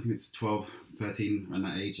 12, it's 12, 13, around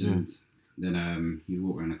that age. Yeah. And then you'd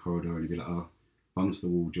walk around the corridor and you'd be like, oh, bums to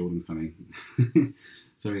the wall, Jordan's coming.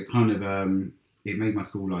 So it kind of, it made my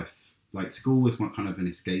school life, like, school was kind of an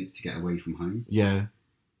escape to get away from home. Yeah.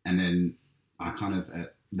 And then I kind of,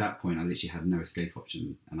 at that point, I literally had no escape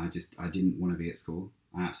option. And I didn't want to be at school.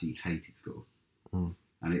 I absolutely hated school. Mm.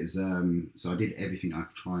 And it was, so I did everything I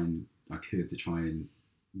could to try and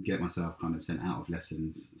get myself kind of sent out of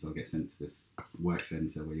lessons. So I get sent to this work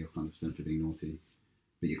centre where you're kind of sent for being naughty,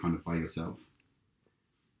 but you're kind of by yourself.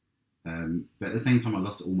 But at the same time, I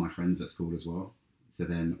lost all my friends at school as well. So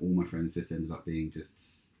then all my friends just ended up being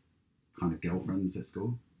just kind of girlfriends at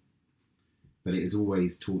school. But it is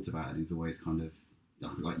always talked about, and it's always kind of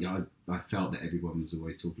I felt that everyone was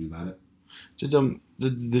always talking about it. Did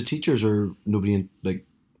the teachers or nobody like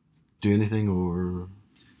do anything or?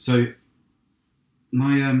 So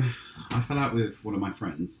my I fell out with one of my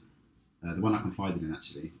friends, the one I confided in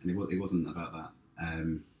actually, and it wasn't about that.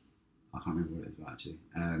 I can't remember what it was about actually.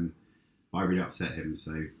 But I really upset him,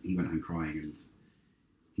 so he went home crying, and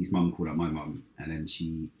his mum called up my mum, and then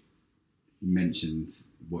she mentioned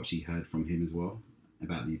what she heard from him as well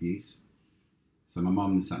about the abuse. So my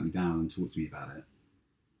mum sat me down and talked to me about it,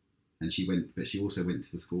 and she also went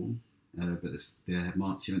to the school, but the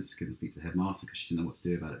headmaster, she couldn't speak to the headmaster because she didn't know what to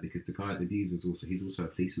do about it, because the guy at the abuse he's also a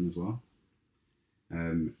policeman as well.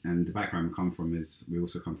 And the background we come from is we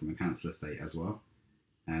also come from a council estate as well,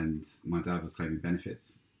 and my dad was claiming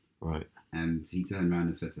benefits. Right. And he turned around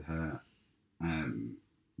and said to her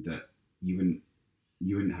that you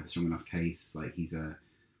wouldn't have a strong enough case. Like, he's a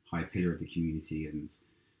high pillar of the community, and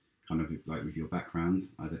kind of like with your background,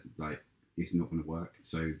 it's not going to work.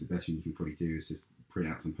 So the best thing you can probably do is just print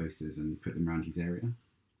out some posters and put them around his area.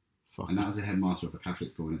 Fuck. And that was a headmaster of a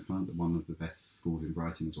Catholic school, and it's kind of one of the best schools in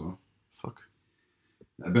Brighton as well. Fuck.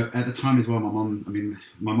 But at the time as well, my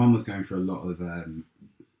mum was going through a lot of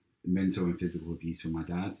mental and physical abuse from my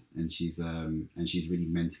dad, and she's really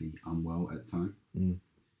mentally unwell at the time.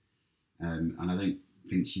 And I don't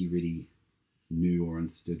think she really knew or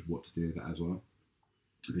understood what to do with that as well.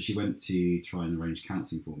 But she went to try and arrange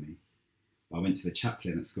counselling for me. I went to the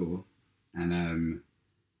chaplain at school, and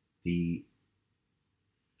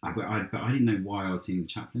but I didn't know why I was seeing the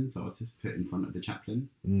chaplain, so I was just put in front of the chaplain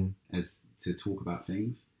as to talk about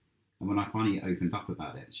things. And when I finally opened up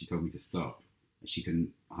about it, she told me to stop.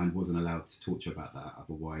 I wasn't allowed to talk to her about that,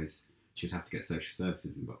 otherwise she would have to get social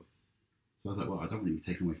services involved. So I was like, well, I don't want to be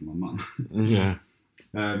taken away from my mum. Yeah.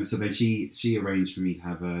 So then she arranged for me to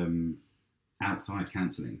have outside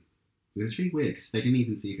counselling. It's really weird because they didn't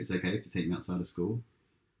even see if it's okay to take me outside of school,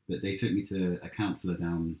 but they took me to a counsellor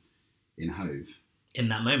down in Hove. In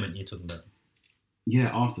that moment you're talking about?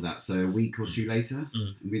 Yeah, after that. So a week or two later,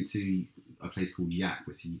 we went to a place called YAC,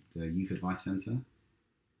 which is the Youth Advice Centre.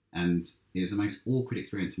 And it was the most awkward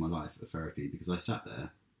experience of my life of therapy, because I sat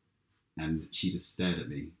there and she just stared at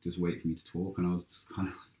me, just waiting for me to talk. And I was just kind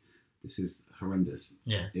of like, this is horrendous.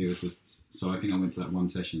 Yeah. It was just, so I think I went to that one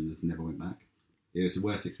session and just never went back. It was the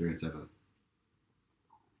worst experience ever.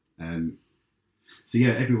 So yeah,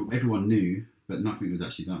 everyone knew, but nothing was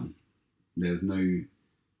actually done. There was no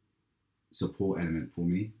support element for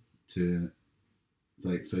me so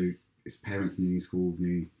his parents knew, school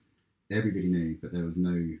knew, everybody knew, but there was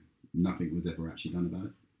nothing was ever actually done about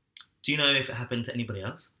it. Do you know if it happened to anybody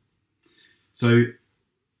else? So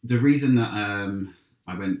the reason that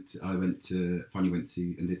I finally went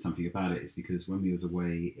to and did something about it is because when we was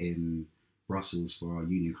away in Brussels for our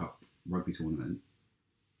Union Cup rugby tournament,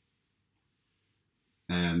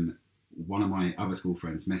 one of my other school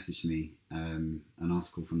friends messaged me an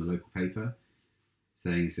article from the local paper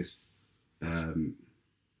saying, is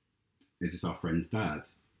this our friend's dad?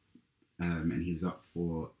 And he was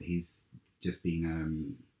he's just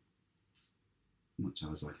been not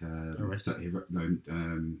charged, like arrested.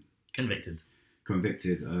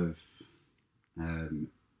 Convicted of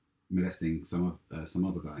molesting some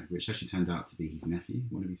other guy, which actually turned out to be his nephew,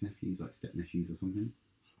 one of his nephews, like step nephews or something.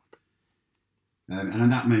 And at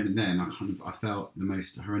that moment then, I felt the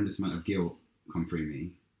most horrendous amount of guilt come through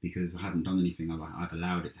me, because I hadn't done anything. I've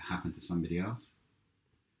allowed it to happen to somebody else,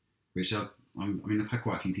 which I've had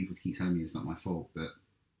quite a few people to keep telling me it's not my fault, but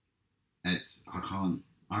I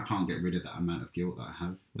can't get rid of that amount of guilt that I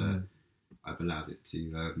have, that I've allowed it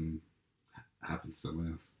to happen to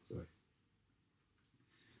someone else. So,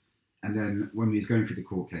 and then when we was going through the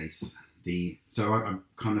court case, I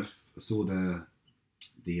kind of saw the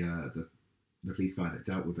police guy that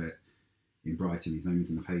dealt with it in Brighton. His name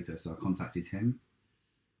was in the paper, so I contacted him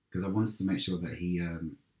because I wanted to make sure that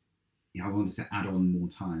I wanted to add on more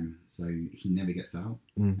time so he never gets out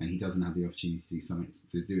and he doesn't have the opportunity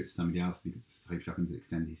to do it to somebody else, because hopefully I can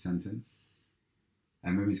extend his sentence.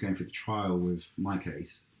 And when we was going through the trial with my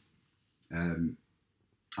case,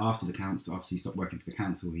 after he stopped working for the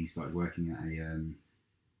council, he started working at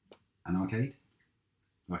an arcade,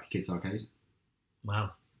 like a kids arcade.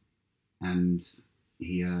 Wow. And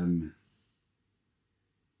he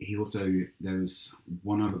also, there was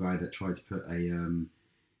one other guy that tried to put a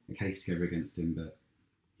case together against him, but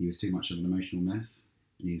he was too much of an emotional mess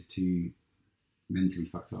and he was too mentally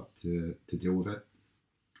fucked up to deal with it.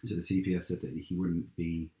 So the CPS said that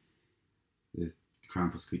the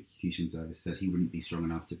Crown Prosecution Service said he wouldn't be strong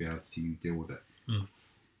enough to be able to deal with it.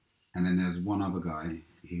 And then there was one other guy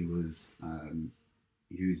who was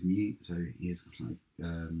mute, so he was like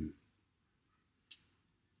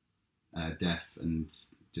deaf and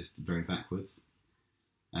just very backwards,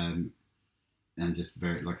 and just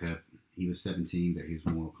very he was 17, but he was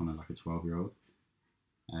more kind of like a 12-year-old.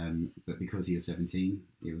 But because he was 17,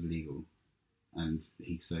 it was legal, and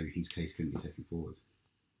his case couldn't be taken forward.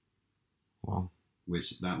 Wow.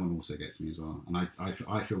 Which that one also gets me as well, and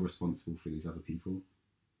I feel responsible for these other people.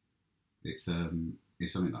 It's something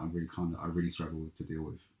that I really struggle to deal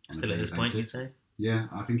with. Still at this point, you say? Yeah,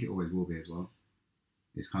 I think it always will be as well.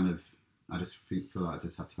 It's kind of, I just feel like I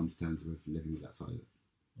just have to come to terms with living with that side of it.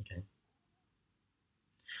 Okay.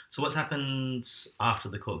 So what's happened after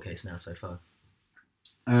the court case now so far?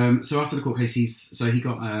 So after the court case, he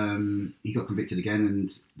got convicted again,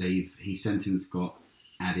 and his sentence got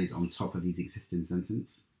added on top of his existing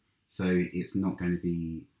sentence. So it's not going to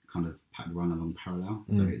be kind of run along parallel.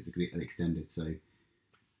 So it's extended. So,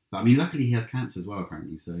 but I mean, luckily he has cancer as well,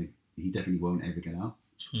 apparently. So he definitely won't ever get out.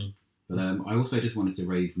 But I also just wanted to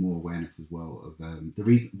raise more awareness as well of the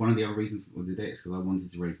reason. One of the other reasons for the date is because I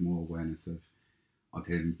wanted to raise more awareness of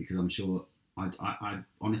him, because I'm sure I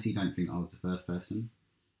honestly don't think I was the first person,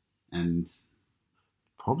 and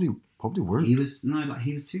probably weren't. He was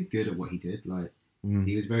too good at what he did.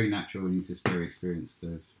 He was very natural, and he's just very experienced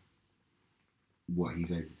of what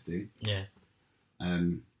he's able to do. Yeah.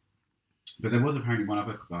 But there was apparently one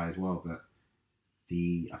other guy as well, but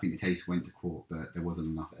I think the case went to court, but there wasn't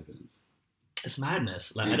enough evidence. It's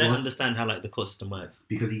madness. I don't understand how the court system works.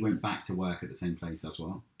 Because he went back to work at the same place as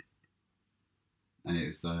well, and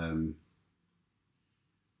it's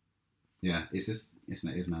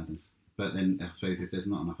it's madness. But then I suppose if there's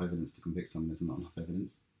not enough evidence to convict someone, there's not enough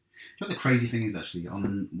evidence. You know what the crazy thing is, actually,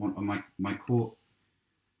 on my court,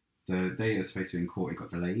 the day it was supposed to be in court, it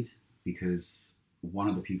got delayed because one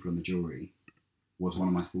of the people on the jury was one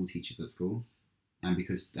of my school teachers at school. And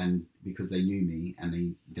because they knew me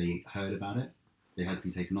and they heard about it, they had to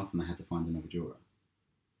be taken off, and they had to find another juror.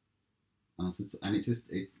 And it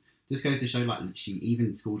just goes to show,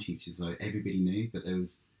 even school teachers, everybody knew, but there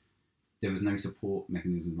was no support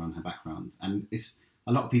mechanism around her background. And it's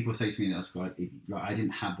a lot of people say to me that I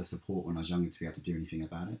didn't have the support when I was younger to be able to do anything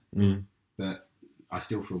about it. But I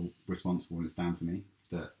still feel responsible, and it's down to me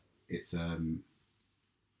that it's that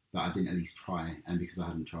I didn't at least try, and because I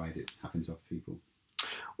hadn't tried, it's happened to other people.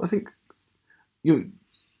 Well, I think you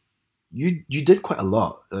did quite a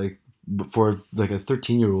lot, for a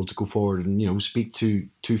 13-year-old to go forward and speak to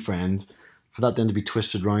two friends, for that then to be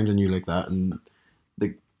twisted around on you like that, and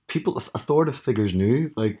people, authoritative figures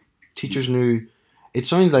knew, teachers knew. It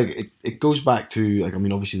sounds like it goes back to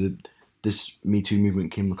obviously this Me Too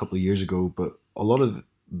movement came a couple of years ago, but a lot of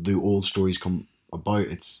the old stories come about.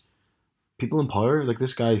 It's people in power.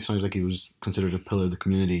 This guy sounds like he was considered a pillar of the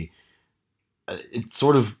community. It's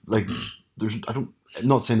sort of I'm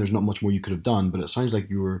not saying there's not much more you could have done, but it sounds like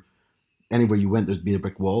you were, anywhere you went, there's been a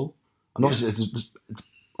brick wall. And obviously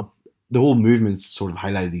the whole movement's sort of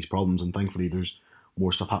highlighted these problems, and thankfully there's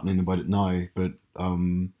more stuff happening about it now. But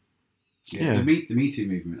the Me Too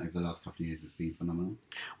movement over the last couple of years has been phenomenal.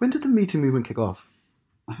 When did the Me Too movement kick off?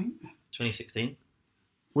 I think 2016.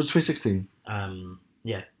 Was it 2016?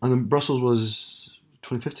 Yeah. And then Brussels was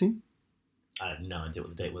 2015? I have no idea what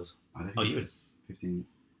the date was. I don't think 15.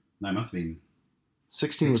 No, it must have been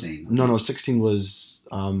 16. 16. No, 16 was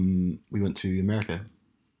we went to America.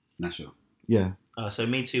 Nashville. Yeah. So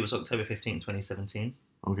Me Too was October 15th, 2017.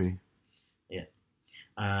 Okay. Yeah.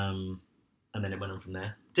 And then it went on from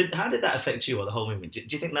there. How did that affect you, or the whole movement? Do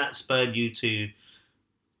you think that spurred you to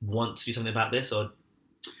want to do something about this, or?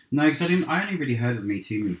 No, because I only really heard of the Me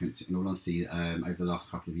Too movement, in all honesty, over the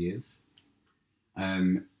last couple of years.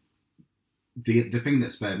 The thing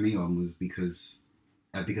that spurred me on was because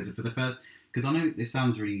for the first, because I know this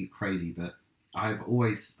sounds really crazy, but I've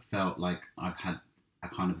always felt like I've had a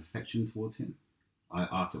kind of affection towards him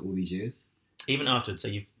after all these years. Even afterwards, so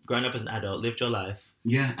you've grown up as an adult, lived your life.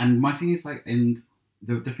 Yeah, and my thing is and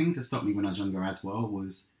the things that stopped me when I was younger as well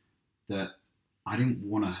was that I didn't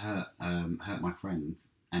want to hurt my friend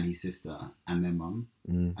and his sister and their mum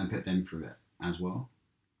and put them through it as well.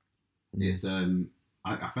 It's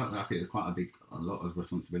I felt like it was quite a lot of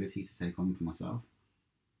responsibility to take on for myself.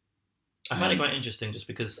 I find it quite interesting, just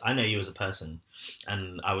because I know you as a person,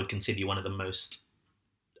 and I would consider you one of the most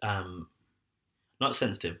not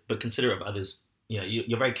sensitive, but considerate of others.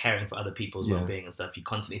 You're very caring for other people's well-being and stuff. You're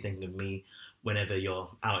constantly thinking of me whenever you're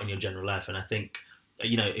out in your general life, and I think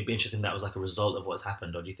it'd be interesting if that was a result of what's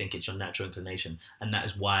happened, or do you think it's your natural inclination, and that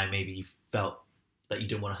is why maybe you felt that you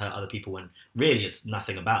didn't want to hurt other people when really it's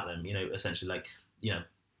nothing about them, essentially, yeah,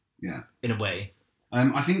 in a way.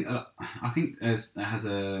 I think it has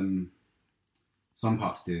some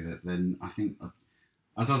parts to do with it. Then I think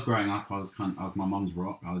as I was growing up, I was my mum's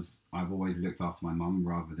rock. I've always looked after my mum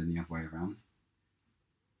rather than the other way around.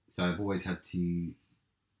 So I've always had to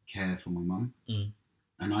care for my mum,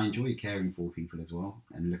 and I enjoy caring for people as well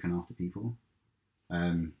and looking after people.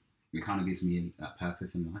 It kind of gives me that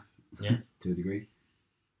purpose in life, to a degree,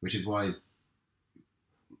 which is why,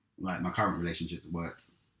 like, my current relationship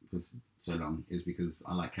worked for so long is because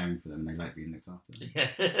I like caring for them and they like being looked after.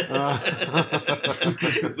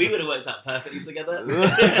 We would have worked out perfectly together.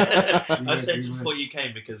 I said before you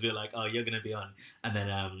came because we were like, oh, you're going to be on. And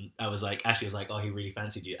then I was like, Ashley was like, oh, he really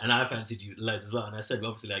fancied you. And I fancied you loads as well. And I said,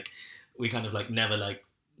 obviously, like, we kind of like never like,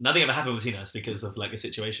 nothing ever happened between us because of like a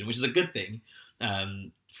situation, which is a good thing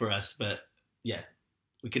for us. But yeah,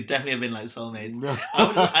 we could definitely have been like soulmates.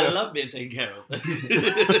 I love being taken care of.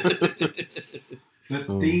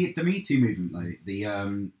 The Me Too movement,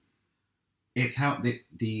 though, it's helped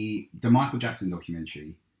the Michael Jackson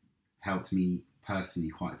documentary helped me personally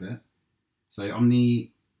quite a bit. So on the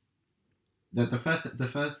first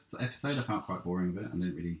episode, I felt quite boring with it. I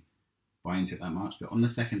didn't really buy into it that much. But on the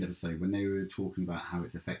second episode, when they were talking about how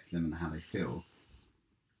it's affected them and how they feel,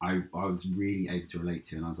 I was really able to relate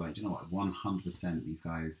to it. And I was like, you know what, 100% these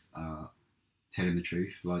guys are telling the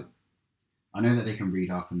truth. Like, I know that they can read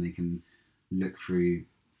up and they can look through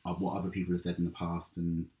what other people have said in the past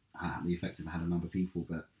and the effects it had on other people,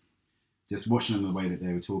 but just watching them the way that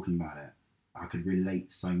they were talking about it, I could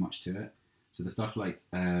relate so much to it. So the stuff like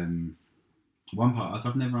one part is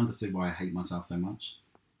I've never understood why I hate myself so much,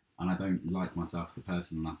 and I don't like myself as a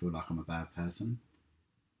person, and I feel like I'm a bad person,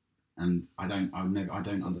 and I don't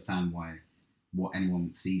understand what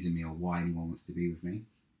anyone sees in me or why anyone wants to be with me.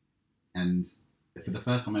 And for the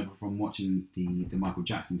first time ever from watching the Michael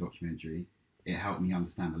Jackson documentary, it helped me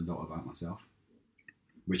understand a lot about myself,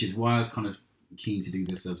 which is why I was kind of keen to do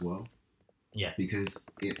this as well. Yeah. Because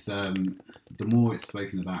it's the more it's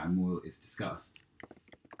spoken about and more it's discussed,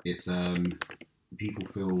 it's people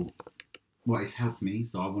feel, well, it's helped me,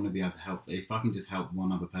 so I want to be able to help. If I can just help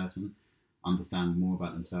one other person understand more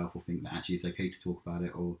about themselves or think that actually it's okay to talk about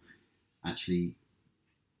it, or actually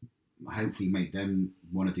hopefully make them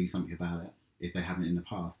want to do something about it if they haven't in the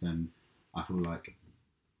past, then I feel like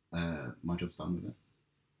my job's done with it.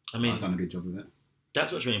 I mean, I've done a good job with it.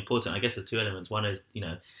 That's what's really important. I guess there's two elements. One is,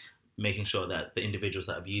 making sure that the individuals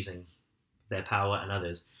that are abusing their power and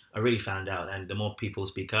others are really found out, and the more people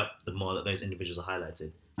speak up, the more that those individuals are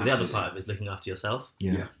highlighted. But the other part of it is looking after yourself,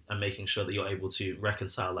 and making sure that you're able to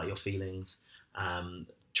reconcile like your feelings,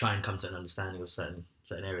 try and come to an understanding of certain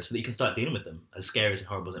areas, so that you can start dealing with them. As scary and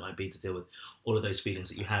horrible as it might be to deal with all of those feelings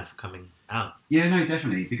that you have coming out. Yeah, no,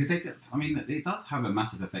 definitely, because it does have a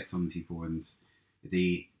massive effect on people, and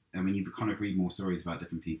when you kind of read more stories about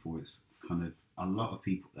different people, it's kind of a lot of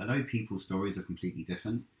people. Although people's stories are completely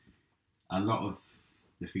different, a lot of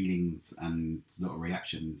the feelings and a lot of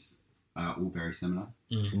reactions are all very similar.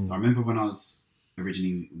 Mm-hmm. So I remember when I was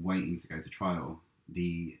originally waiting to go to trial,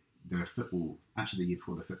 the football, actually the year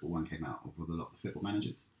before the football one came out, with a lot of the football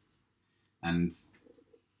managers, and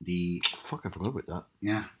fuck, I forgot about that.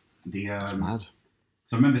 Yeah, it's mad.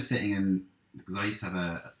 So I remember sitting in, because I used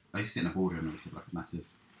to sit in a boardroom. I used to have like a massive,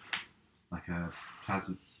 like a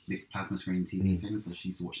big plasma screen TV thing. So she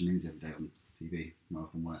used to watch the news every day on TV rather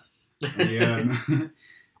than work.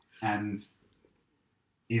 And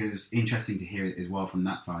it was interesting to hear it as well from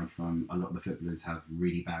that side. From a lot of the footballers have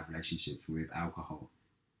really bad relationships with alcohol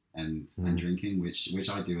and drinking, which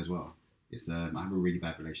I do as well. It's I have a really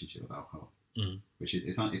bad relationship with alcohol, which is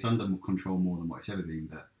it's under control more than what it's ever been,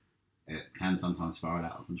 but it can sometimes spiral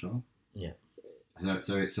out of control. Yeah.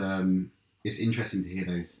 So it's interesting to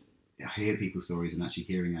hear people's stories, and actually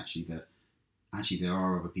hearing that there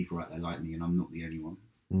are other people out there like me, and I'm not the only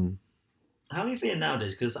one. How are you feeling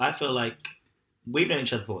nowadays? Because I feel like we've known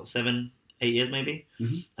each other for 7-8 years maybe,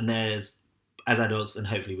 and there's, as adults and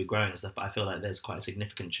hopefully we're growing and stuff, but I feel like there's quite a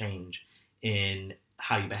significant change in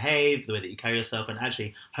how you behave, the way that you carry yourself, and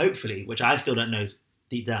actually, hopefully, which I still don't know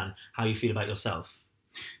deep down, how you feel about yourself.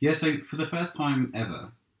 Yeah, so for the first time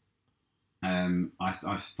ever, I'm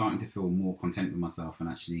starting to feel more content with myself, and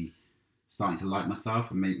actually starting to like myself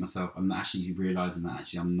and make myself. I'm actually realising that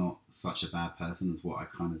actually I'm not such a bad person as what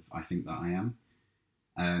I think that I am.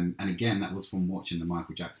 And again, that was from watching the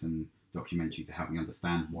Michael Jackson documentary to help me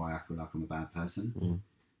understand why I feel like I'm a bad person.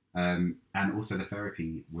 And also the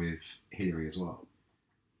therapy with Hillary as well.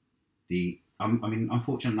 I'm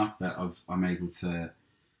fortunate enough that I'm able to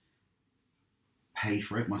pay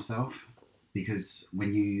for it myself, because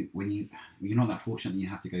when you're not that fortunate and you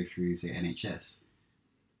have to go through, say, NHS,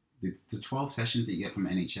 the 12 sessions that you get from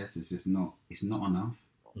NHS is just not enough.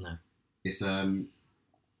 No. it's like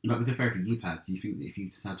with the therapy you've had. Do you think that if you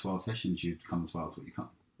just had 12 sessions, you'd come as far as what you can't?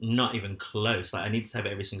 Not even close. Like I need to have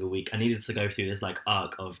it every single week. I needed to go through this like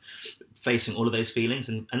arc of facing all of those feelings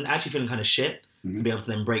and actually feeling kind of shit to be able to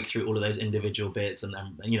then break through all of those individual bits and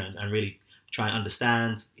really try and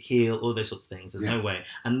understand, heal, all those sorts of things. There's no way.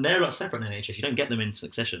 And they're a lot separate in NHS. You don't get them in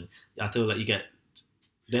succession. I feel like you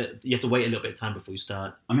have to wait a little bit of time before you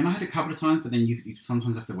start. I mean, I had it a couple of times, but then you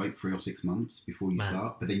sometimes have to wait 3 or 6 months before you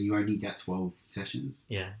start. But then you only get 12 sessions.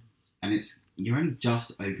 Yeah. And you're only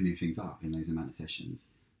just opening things up in those amount of sessions.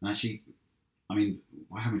 And actually, I mean,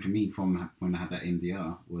 what happened for me from when I had that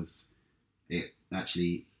MDR was it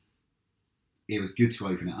was good to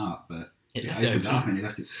open it up, but it opened up and it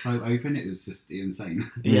left it so open, it was just insane.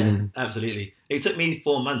 Yeah, absolutely. It took me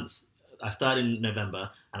 4 months. I started in November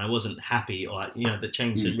and I wasn't happy, or the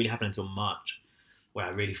change didn't really happen until March, where I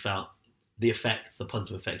really felt the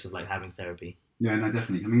positive effects of like having therapy. Yeah, no,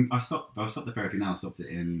 definitely. I mean, I've stopped the therapy now. I stopped it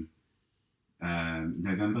in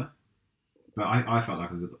November. But I felt like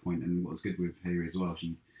I was at the point, and what was good with Haley as well,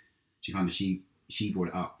 she brought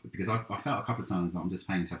it up because I felt a couple of times that I'm just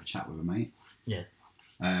paying to have a chat with a mate. Yeah.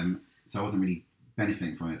 So I wasn't really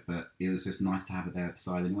benefiting from it, but it was just nice to have it there at the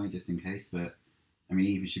side anyway, just in case. But I mean,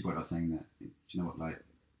 even she brought it up saying that, do you know what, like,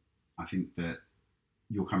 I think that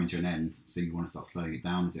you're coming to an end, so you want to start slowing it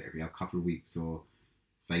down, do it every couple of weeks, or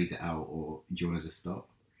phase it out, or do you want to just stop?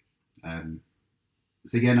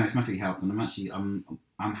 So yeah, no, it's massively helped, and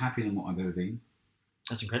I'm happier than what I've ever been.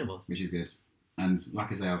 That's incredible. Which is good. And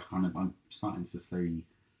like I say, I'm starting to slowly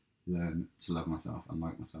learn to love myself and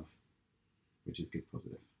like myself, which is good,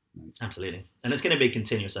 positive. Absolutely. And it's going to be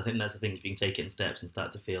continuous. I think that's the thing, if you can take it in steps and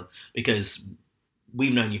start to feel, because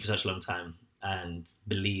we've known you for such a long time and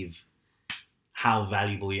believe how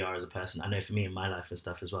valuable you are as a person. I know for me in my life and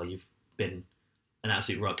stuff as well, you've been an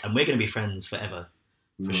absolute rock, and we're going to be friends forever,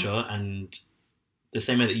 for sure. And the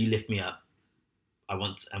same way that you lift me up,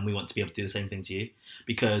 we want to be able to do the same thing to you,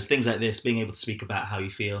 because things like this, being able to speak about how you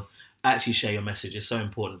feel, actually share your message, is so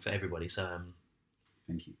important for everybody. So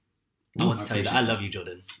thank you. I want to tell you that I love you,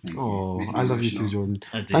 Jordan. Oh, I love you too, Jordan.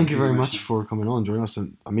 Thank you very much for coming on, Jordan. That's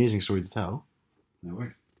an amazing story to tell. No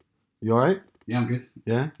worries. You all right? Yeah, I'm good.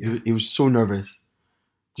 Yeah? He was so nervous.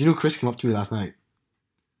 Do you know Chris came up to me last night?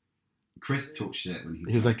 Chris talks shit when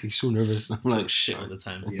he was like, he's so nervous. And I'm like, shit all the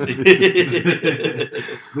time. Yeah.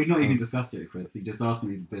 We've not even discussed it with Chris. He just asked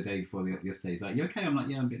me the day before yesterday. He's like, you okay? I'm like,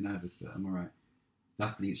 yeah, I'm a bit nervous, but I'm all right.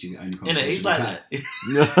 That's literally the only conversation. He's like that.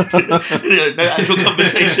 No actual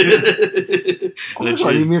conversation. Oh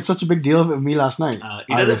God, he made such a big deal of it with me last night.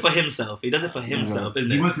 He does it for himself.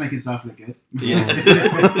 Isn't it? He wants to make himself look good. Yeah.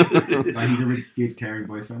 Like he's a really good, caring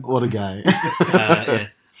boyfriend. What a guy.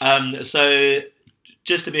 Yeah. So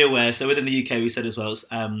just to be aware, so within the UK we said as well,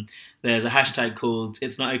 there's a hashtag called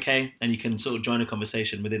It's Not Okay, and you can sort of join a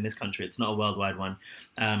conversation within this country. It's not a worldwide one,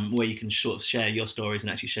 where you can sort of share your stories and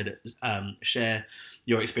actually share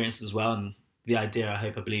your experiences as well. And the idea, I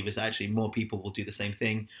believe, is that actually more people will do the same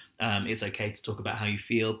thing. It's okay to talk about how you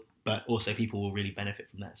feel, but also people will really benefit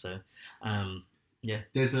from that. So, yeah.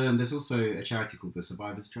 There's also a charity called the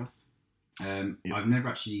Survivors Trust. I've never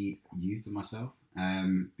actually used them myself,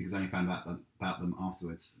 because I only found out about them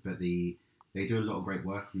afterwards. But they do a lot of great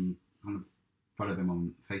work, and kind of follow them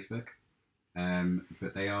on Facebook.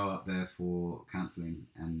 But they are there for counselling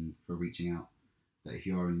and for reaching out. That if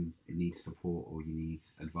you're in need of support or you need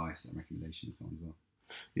advice and recommendation and so on as well.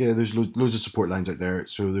 Yeah, there's loads of support lines out there.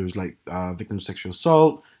 So there's like Victims of Sexual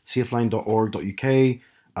Assault,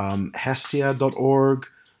 safeline.org.uk, Hestia.org,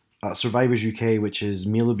 Survivors UK, which is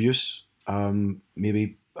male abuse,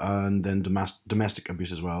 maybe, and then domestic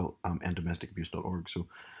abuse as well, and domesticabuse.org. So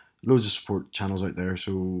loads of support channels out there.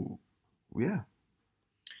 So yeah.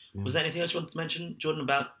 Was there anything else you wanted to mention, Jordan,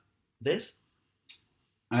 about this?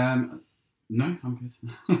 No, I'm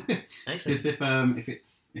good. Excellent. Just if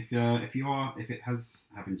it has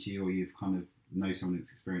happened to you, or you've kind of know someone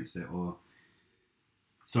who's experienced it, or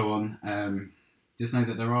so on, just know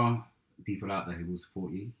that there are people out there who will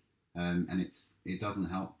support you, and it doesn't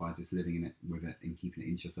help by just living with it and keeping it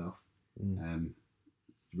into yourself.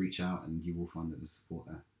 Reach out, and you will find that there's support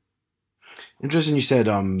there. Interesting, you said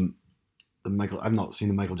I've not seen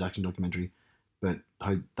the Michael Jackson documentary. But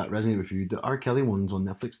how that resonated with you. The R. Kelly one's on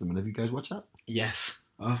Netflix at the minute. Have you guys watched that? Yes.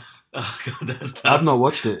 Oh God, that's tough. I've not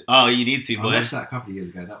watched it. Oh, you need to, boy. I watched that a couple of years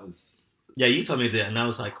ago. That was... Yeah, you told me that, and I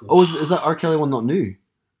was like... Wow. Oh, is that R. Kelly one not new?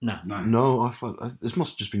 No, I thought... This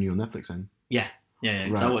must have just been new on Netflix then. Yeah,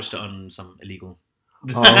 because I watched it on some illegal...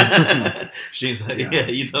 Oh. She's like, yeah,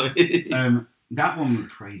 you told me. That one was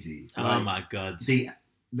crazy. Oh my God.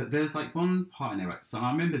 There's like one part in there, so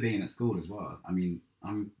I remember being at school as well. I mean,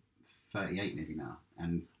 I'm 38 maybe now.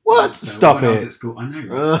 And What? so Stop when I was it. at school, I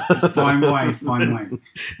know. Right? Fine wine.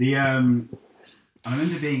 I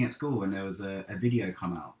remember being at school when there was a video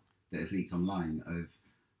come out that has leaked online of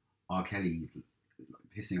R. Kelly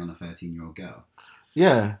pissing on a 13-year-old girl.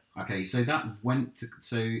 Yeah. Okay, so that went to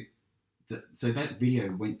so that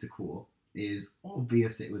video went to court. It is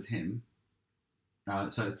obvious it was him.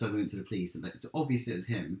 So we went to the police, and it's obvious it was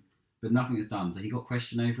him, but nothing was done. So he got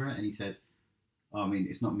questioned over it, and he said, "Oh, I mean,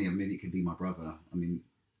 it's not me. Or maybe it could be my brother. I mean,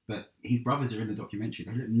 but his brothers are in the documentary.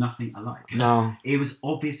 They look nothing alike. No. It was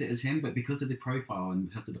obvious it was him, but because of the profile and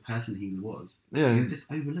because of the person he was, Yeah. he was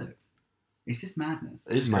just overlooked. It's just madness.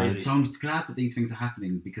 It's mad. So I'm glad that these things are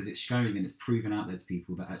happening because it's showing and it's proven out there to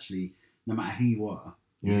people that actually, no matter who you are,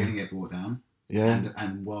 you're going to get brought down. Yeah.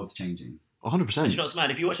 And world's changing. 100%. You know what's mad?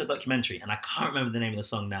 If you watch that documentary, and I can't remember the name of the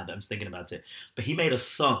song now that I'm just thinking about it, but he made a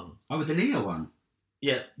song. Oh, with the Leo one.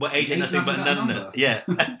 Yeah, what age ain't nothing but a number. Yeah,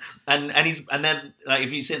 and then like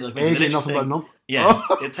if you see it, Age ain't nothing but a number. Yeah,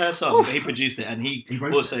 it's her song, but he produced it, and he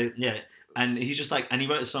wrote also it. and he's just like, and he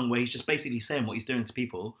wrote a song where he's just basically saying what he's doing to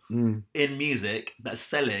people in music that's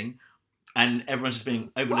selling, and everyone's just being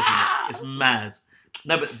overlooking it. It's mad.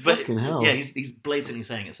 No, but Fucking hell. Yeah, he's blatantly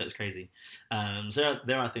saying it, so it's crazy. So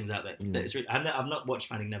there are things out there. That it's really, I've not watched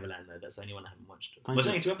Finding Neverland though. That's the only one I haven't watched. Well, it's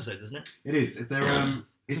only 2 episodes, isn't it? It is. Is there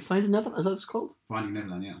Is it Finding Neverland? Is that what it's called? Finding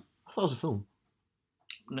Neverland? Yeah. I thought it was a film.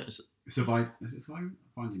 No, Is it Finding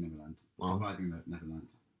Neverland? Wow. Surviving Neverland.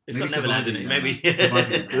 it's Maybe got Neverland in it. Surviving Maybe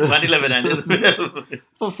Surviving Finding Neverland. I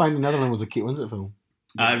thought Finding Neverland was a Kate Winslet film.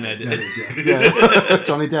 I have no idea. Yeah, it is, yeah. Yeah.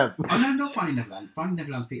 Johnny Depp. Oh no, not Finding Neverland. Finding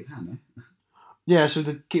Neverland's Peter Pan, no? Yeah, so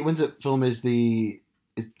the Kate Winslet film is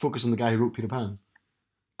it's focused on the guy who wrote Peter Pan.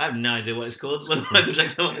 I have no idea what it's called. It's one of Michael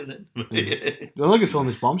Jackson one, isn't it? The other good film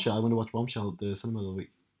is Bombshell. I went to watch Bombshell at the cinema the other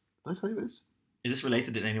week. Did I tell you what it is? Is this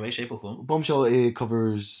related in any way, shape, or form? Bombshell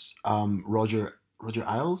covers Roger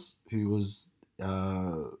Ailes, who was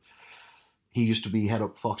he used to be head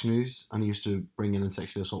up Fox News, and he used to bring in and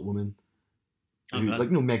sexually assault women. Oh, Who, God. like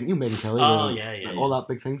Megyn Kelly. Oh, yeah. All that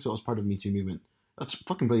big thing. So it was part of the Me Too movement. That's a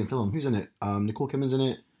fucking brilliant film. Who's in it? Nicole Kidman's in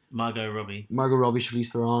it. Margot Robbie,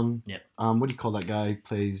 Charlize Theron. Yeah. What do you call that guy?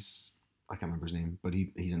 Plays, I can't remember his name, but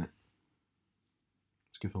he's in it.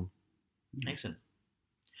 It's a good film. Excellent.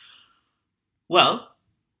 Well,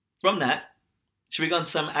 from that, should we go on to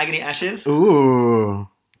some agony ashes? Ooh,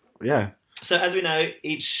 yeah. So as we know,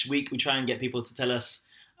 each week we try and get people to tell us,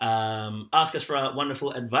 ask us for our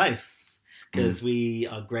wonderful advice, because we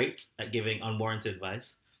are great at giving unwarranted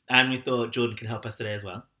advice. And we thought Jordan could help us today as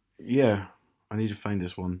well. Yeah, I need to find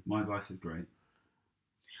this one. My advice is great.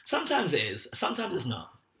 Sometimes it is. Sometimes it's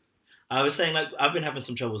not. I was saying, like, I've been having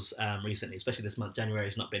some troubles recently, especially this month. January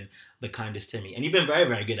has not been the kindest to me. And you've been very,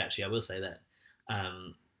 very good, actually. I will say that.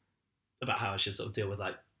 About how I should sort of deal with,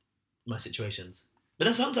 like, my situations. But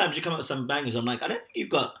then sometimes you come up with some bangers. I'm like, I don't think you've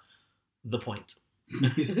got the point.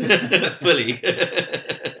 Fully.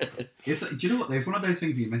 Do you know what? There's one of those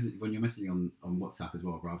things when you're messaging on WhatsApp as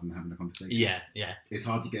well, rather than having a conversation. Yeah. It's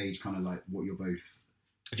hard to gauge kind of like what you're both.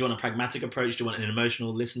 Do you want a pragmatic approach? Do you want an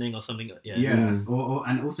emotional listening or something? Yeah. Or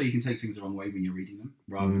and also you can take things the wrong way when you're reading them,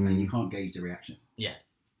 rather than you can't gauge the reaction. Yeah.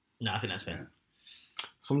 No, I think that's fair.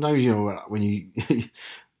 Sometimes, you know, when you,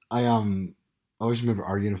 I always remember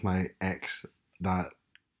arguing with my ex that,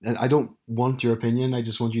 and I don't want your opinion. I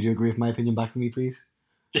just want you to agree with my opinion back with me, please.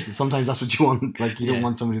 Sometimes that's what you want. Like, you don't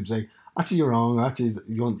want somebody to say, actually, you're wrong. Or actually,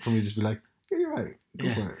 you want somebody to just be like, yeah, you're right.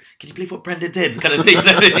 Go for it. Can you believe what Brenda did? Kind of thing. You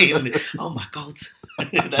know what I mean? Oh my God.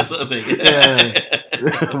 That sort of thing.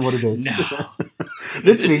 Yeah. What a bitch. No.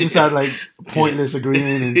 Literally, just had like pointless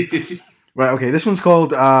agreeing. And... Right, okay. This one's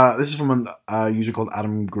called, this is from a user called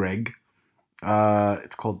Adam Gregg.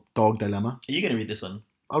 It's called Dog Dilemma. Are you going to read this one?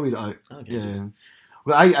 I'll read it out. Okay. Yeah.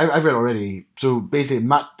 Well, I've read it already. So basically,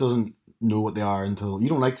 Matt doesn't know what they are until... You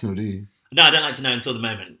don't like to know, do you? No, I don't like to know until the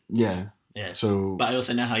moment. Yeah. Yeah. So... But I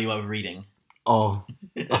also know how you are reading. Oh.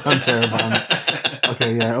 I'm terrible.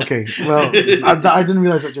 Okay, yeah, okay. Well, I didn't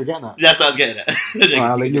realise what you're getting at. That's what I was getting at.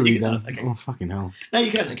 Alright, I'll let you read them. Okay. Oh, fucking hell. No,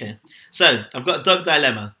 you can. Okay. So, I've got a dog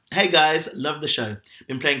dilemma. Hey guys, love the show.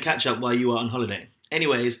 Been playing catch up while you are on holiday.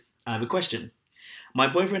 Anyways, I have a question. My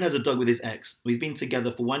boyfriend has a dog with his ex. We've been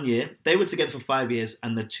together for 1 year. They were together for 5 years,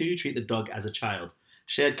 and the two treat the dog as a child.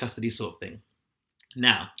 Shared custody sort of thing.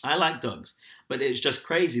 Now, I like dogs, but it's just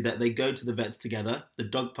crazy that they go to the vets together, the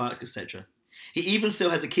dog park, etc. He even still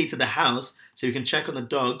has a key to the house so he can check on the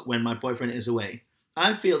dog when my boyfriend is away.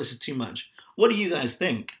 I feel this is too much. What do you guys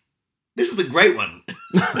think? This is a great one.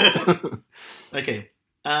 Okay.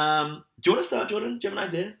 Do you want to start, Jordan? Do you have an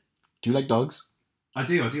idea? Do you like dogs? I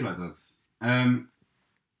do like dogs.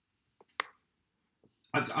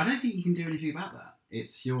 I don't think you can do anything about that.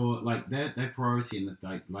 It's your their priority, and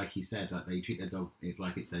like he said, like they treat their dog it's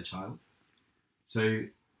like it's their child. So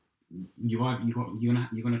you're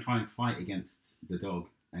gonna try and fight against the dog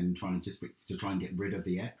and try and get rid of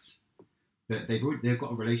the ex. But they've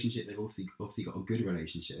got a relationship. They've obviously got a good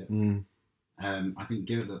relationship. I think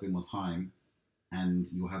give it a little bit more time, and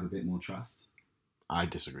you'll have a bit more trust. I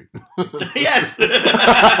disagree. Yes. Because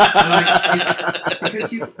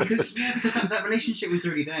that relationship was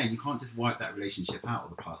already there. You can't just wipe that relationship out or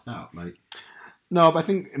the past out. Like, no, but I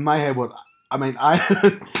think in my head,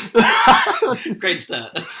 Great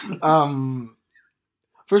start.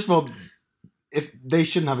 First of all, if they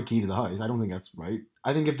shouldn't have a key to the house, I don't think that's right.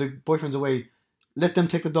 I think if the boyfriend's away, let them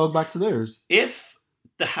take the dog back to theirs. If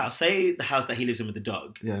the house that he lives in with the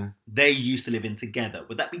dog, they used to live in together,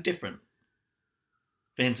 would that be different?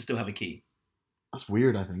 For him to still have a key? That's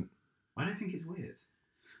weird, I think. I don't think it's weird.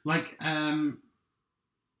 Like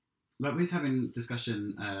we was having a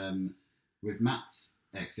discussion with Matt's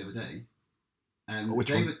ex the other day.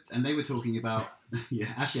 Which one? They were talking about...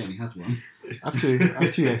 yeah, Ashley only has one. I have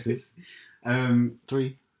two exes.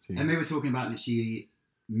 Three. And they were talking about literally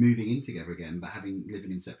moving in together again, but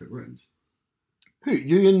living in separate rooms. Who?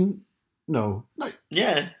 You and... No.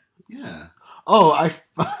 Yeah. Yeah. Oh, and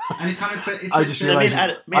it's kind of... I just realised...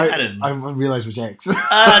 Me and Adam. I realised which ex. Definitely.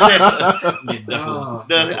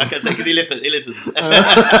 I can say because he listens.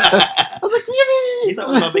 I was like, yippee! He's like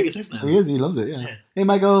one of our biggest listeners. He is, he loves it, yeah. Hey,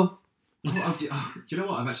 Michael. Do you know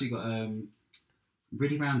what? I've actually got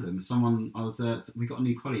really random. We got a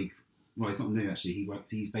new colleague. Well, it's not new actually.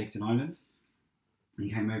 He's based in Ireland.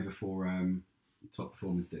 He came over for Top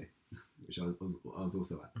Performers Day, which I was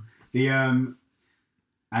also at.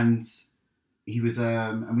 And he was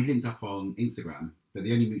and we linked up on Instagram, but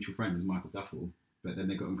the only mutual friend was Michael Duffel. But then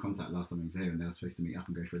they got in contact last time he was here, and they were supposed to meet up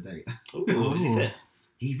and go for a date. Ooh, was he fit?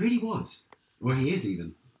 He really was. Well, he is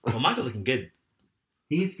even. Well, Michael's looking good.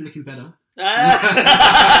 He is looking better.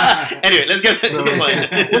 Anyway, let's get to the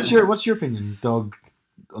point. What's your opinion, on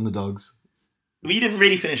the dogs? Well, you didn't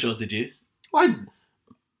really finish yours, did you? Why?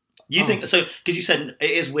 You think so? Because you said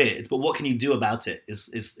it is weird, but what can you do about it?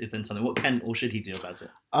 Is then something? What can or should he do about it?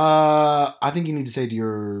 I think you need to say to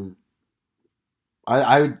your.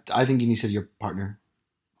 I think you need to say to your partner,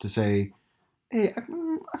 to say, "Hey, I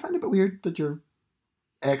find it a bit weird that your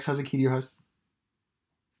ex has a key to your house."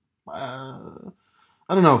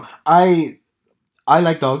 I don't know. I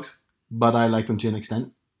like dogs, but I like them to an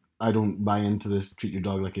extent. I don't buy into this treat your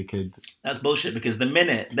dog like a kid. That's bullshit, because the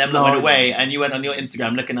minute them went away and you went on your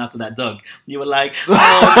Instagram looking after that dog, you were like,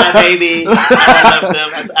 oh, my baby, I love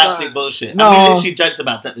them. That's absolute bullshit. No. And we literally joked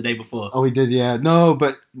about that the day before. Oh, we did, yeah. No,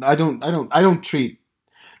 but I don't treat,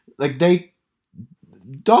 like,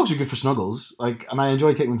 dogs are good for snuggles, like, and I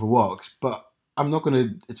enjoy taking them for walks, but I'm not going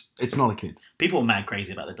to... It's not a kid. People are mad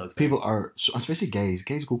crazy about the dogs. People are... Especially gays.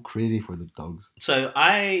 Gays go crazy for the dogs. So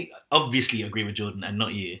I obviously agree with Jordan and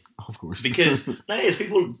not you. Of course. Because that is,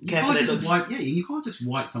 people care for their dogs. You can't just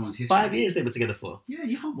wipe someone's history. 5 years they were together for. Yeah,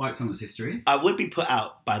 you can't wipe someone's history. I would be put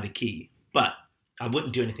out by the key, but I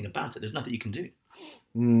wouldn't do anything about it. There's nothing you can do.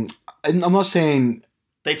 I'm not saying...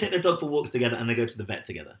 They take their dog for walks together and they go to the vet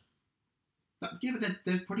together. But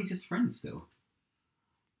they're probably just friends still.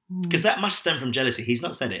 Because that must stem from jealousy. He's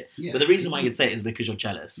not said it. Yeah, but the reason why you'd say it is because you're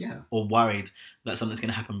jealous or worried that something's going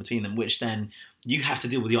to happen between them, which then you have to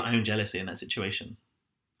deal with your own jealousy in that situation.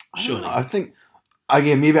 Surely. I think,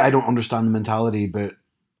 again, maybe I don't understand the mentality, but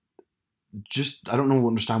I don't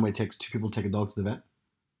understand why it takes two people to take a dog to the vet.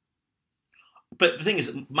 But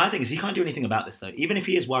my thing is, he can't do anything about this, though. Even if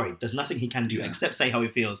he is worried, there's nothing he can do except say how he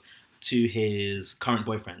feels to his current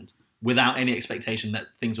boyfriend without any expectation that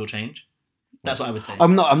things will change. That's what I would say.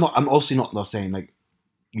 I'm also not saying, like,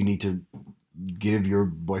 you need to give your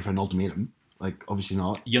boyfriend an ultimatum. Like, obviously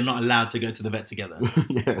not. You're not allowed to go to the vet together.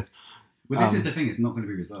 Yeah. Well, this is the thing. It's not going to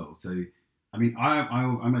be resolved. So, I mean,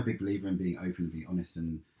 I'm a big believer in being open and being honest.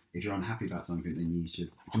 And if you're unhappy about something, then you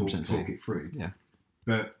should talk it through. Yeah.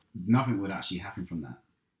 But nothing would actually happen from that.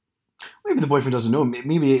 Maybe the boyfriend doesn't know.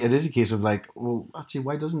 Maybe it is a case of, like, well, actually,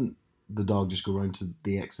 why doesn't the dog just go around to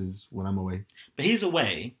the exes when I'm away? But he's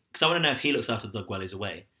away. Because I want to know if he looks after the dog while he's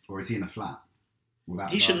away. Or is he in a flat?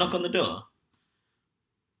 He should knock on the door.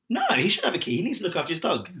 No, he should have a key. He needs to look after his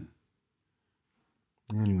dog.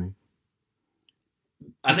 Yeah. Anyway.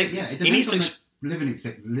 I think it depends on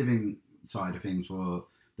the living side of things for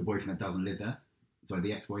the boyfriend that doesn't live there. Sorry,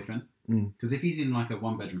 the ex-boyfriend. Because if he's in like a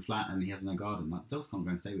one-bedroom flat and he has no garden, like, dogs can't go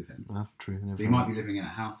and stay with him. That's true. So he might be living in a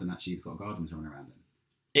house and actually he's got gardens running around him.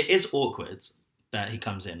 It is awkward that he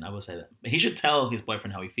comes in, I will say that. He should tell his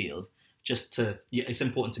boyfriend how he feels. it's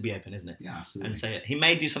important to be open, isn't it? Yeah, absolutely. And say it. He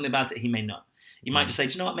may do something about it, he may not. You might just say,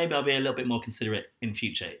 do you know what, maybe I'll be a little bit more considerate in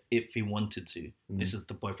future if he wanted to. This is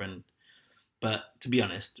the boyfriend. But to be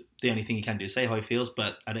honest, the only thing he can do is say how he feels,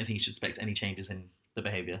 but I don't think he should expect any changes in the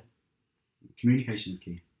behaviour. Communication is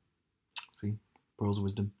key. See? Pearls of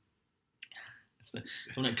wisdom.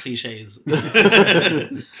 I'm not cliches.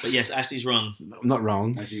 But yes, Ashley's wrong. I'm not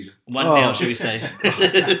wrong. 1-0, should we say?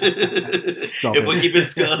 Stop if it. we're keeping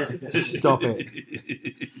score. Stop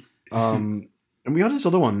it. And we had this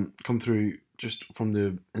other one come through just from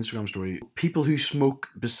the Instagram story. People who smoke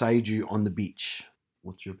beside you on the beach.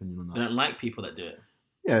 What's your opinion on I that? don't like people that do it.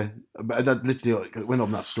 Yeah, but that literally went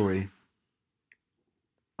on that story.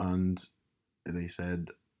 And they said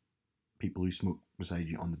people who smoke beside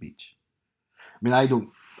you on the beach. I mean, I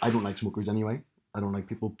don't like smokers anyway. I don't like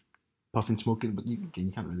people puffing smoking, but you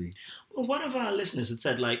can't really. Well, one of our listeners had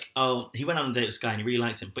said, like, oh, he went on a date with this guy and he really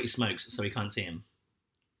liked him, but he smokes, so he can't see him.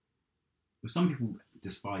 Well, some people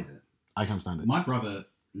despise it. I can't stand it. My brother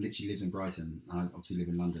literally lives in Brighton. I obviously live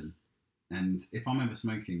in London. And if I'm ever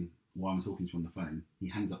smoking while I'm talking to him on the phone, he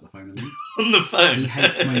hangs up the phone on me. On the phone? He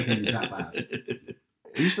hates smoking that bad.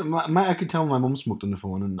 I could tell my mum smoked on the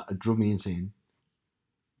phone and it drove me insane.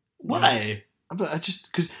 Why? But I just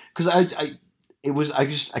because I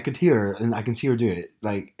could hear and I can see her do it.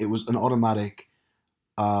 Like it was an automatic.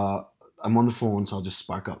 I'm on the phone, so I'll just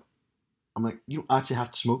spark up. I'm like, you don't actually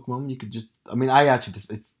have to smoke, Mum. You could just. I mean,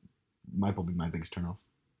 it's probably my biggest turn off.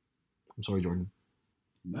 I'm sorry, Jordan.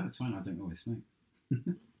 No, it's fine. I don't always smoke.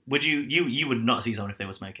 Would you would not see someone if they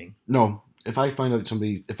were smoking? No, if I find out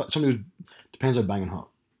somebody was, depends how banging hot.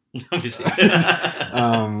 Obviously.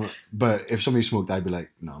 But if somebody smoked, I'd be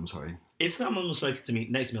like, no, I'm sorry. If someone was smoking to me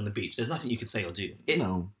next to me on the beach, there's nothing you could say or do.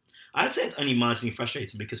 No. I'd say it's only marginally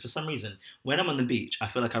frustrating because for some reason, when I'm on the beach, I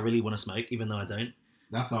feel like I really want to smoke, even though I don't.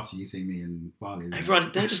 That's after you see me in Bali.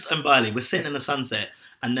 Everyone, they're just in Bali. We're sitting in the sunset,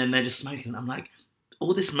 and then they're just smoking. I'm like,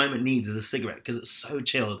 all this moment needs is a cigarette because it's so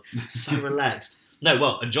chilled, so relaxed. No,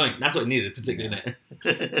 well, a joint. That's what it needed, particularly.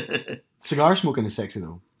 Yeah. Cigar smoking is sexy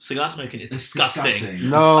though. Cigar smoking is disgusting.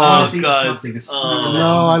 No, God.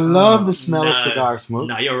 No, I love the smell of cigar smoke.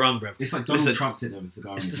 No, you're wrong, bro. It's like Donald Trump sitting there with a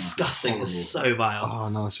cigar. It's disgusting. It's so vile. Oh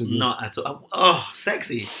no, it's so good. Not at all. Oh,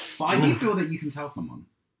 sexy. But I do feel that you can tell someone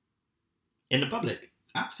in the public.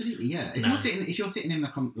 Absolutely, yeah. If you're sitting in the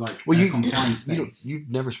confined space, you've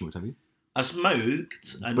never smoked, have you? I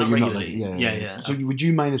smoked, but not you're regularly. Not like, yeah. So would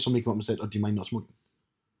you mind if somebody came up and said, "Oh, do you mind not smoking?"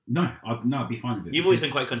 No, I'd be fine with it. You've always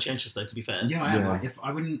been quite conscientious, though. To be fair, yeah, I am. Like, if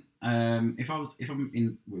I'm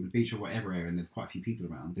in the beach or whatever area and there's quite a few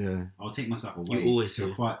people around, I'll take myself away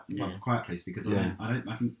to a quiet place because I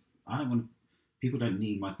don't want people don't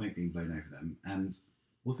need my smoke being blown over them, and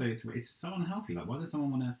also it's so unhealthy. Like, why does someone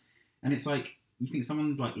want to? And it's like you think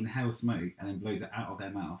someone like inhales smoke and then blows it out of their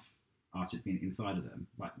mouth after it being inside of them.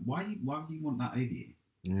 Like, why would you want that over you?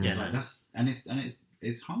 Yeah, like,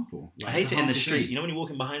 it's harmful. Like, I hate it in the street. You know when you're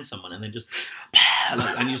walking behind someone and then just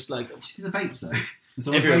and you just like, did you see the vapes though?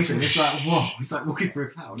 So it's like, whoa! It's like walking through a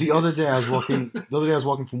cloud. The other day I was walking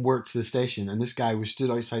from work to the station, and this guy was stood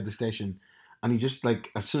outside the station, and he just like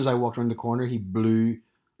as soon as I walked around the corner, he blew.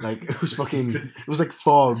 Like it was like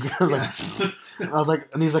fog. I was like,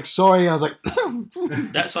 and he's like, sorry. I was like,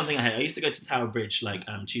 that's one thing I hate. I used to go to Tower Bridge, like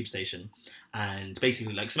tube station, and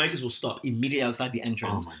basically like smokers will stop immediately outside the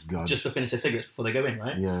entrance just to finish their cigarettes before they go in,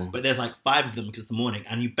 right? Yeah. But there's like 5 of them because it's the morning,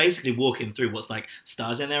 and you basically walk in through what's like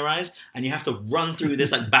stars in their eyes, and you have to run through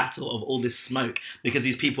this like battle of all this smoke because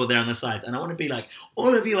these people are there on the sides, and I want to be like,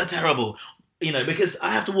 all of you are terrible. You know, because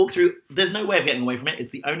I have to walk through. There's no way of getting away from it.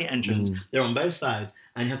 It's the only entrance. They're on both sides,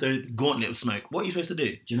 and you have to gauntlet of smoke. What are you supposed to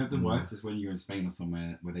do? Do you know the worst is when you're in Spain or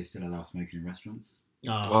somewhere where they still allow smoking in restaurants?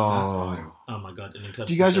 Oh my god!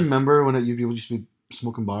 Do you guys remember when people used to be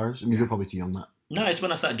smoking bars? I mean, you're probably too young, Matt. No, it's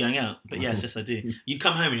when I started going out. But yes, I do. You'd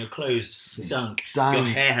come home and your clothes stunk. Your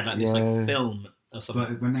hair had like this like film or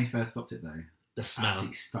something. But when they first stopped it though. The smell.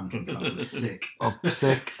 Absolutely stunking clothes. Sick.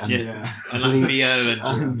 Sick. And and like BO and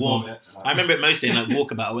just warm. I remember it mostly in like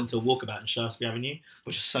Walkabout. I went to a Walkabout in Shaftesbury Avenue,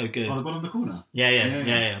 which was so good. Oh, the one on the corner?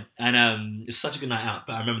 Yeah. And it was such a good night out.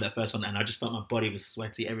 But I remember that first one and I just felt my body was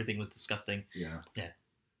sweaty. Everything was disgusting. Yeah. But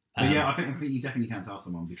I think you definitely can't tell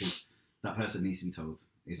someone because that person needs to be told.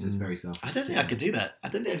 It's just very selfish. I don't think I could do that. I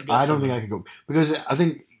don't think I could go. Because I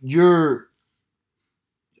think you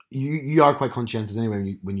are quite conscientious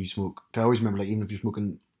anyway when you smoke. I always remember, like, even if you're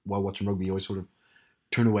smoking while watching rugby, you always sort of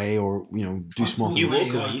turn away or do small things. You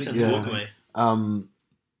walk away. You tend to walk away.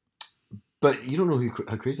 But you don't know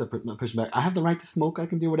how crazy that person back. I have the right to smoke. I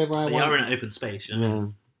can do whatever I want. You are in an open space. You know? Yeah.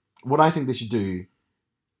 What I think they should do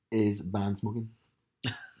is ban smoking.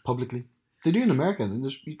 publicly. They do in America.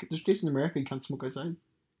 There's days in America you can't smoke outside.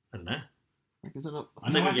 I don't know. Like, is it not?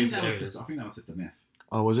 I think that was just a myth.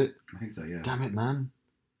 Oh, was it? I think so, yeah. Damn it, man.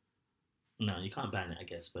 No, you can't ban it, I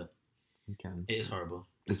guess, but You can. it is horrible.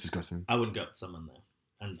 It's disgusting. I wouldn't go up to someone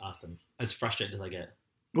though and ask them. As frustrated as I get,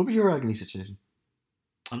 What would your agony situation?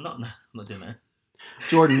 I'm not doing that.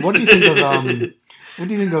 Jordan, what do you think of what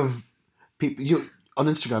do you think of people on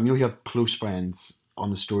Instagram? You have close friends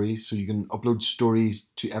on the stories, so you can upload stories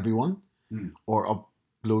to everyone, or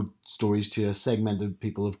upload stories to a segment of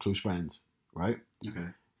people of close friends, right? Okay.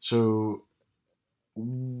 So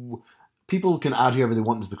people can add whoever they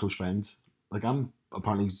want as the close friends. Like I'm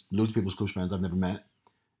apparently loads of people's close friends I've never met,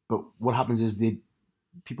 but what happens is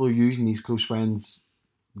people are using these close friends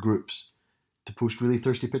groups to post really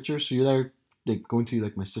thirsty pictures. So you're there, like going to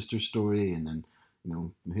like my sister's story, and then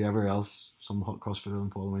whoever else, some hot CrossFitter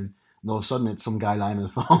I'm following, and all of a sudden it's some guy lying in a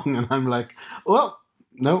thong, and I'm like, well,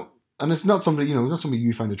 no, and it's not somebody not somebody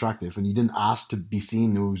you found attractive, and you didn't ask to be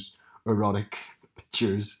seen those erotic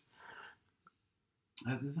pictures.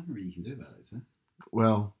 There's nothing really you can do about it, is there?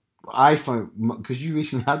 Well, I found because you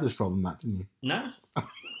recently had this problem, Matt, didn't you? No.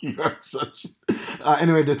 You're such.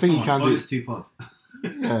 Anyway, the thing you can't do. It's 2 pods.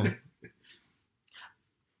 Yeah.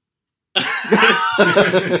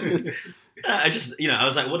 I just, I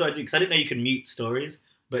was like, what do I do? Because I didn't know you could mute stories.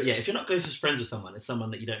 But yeah, if you're not close as friends with someone, it's someone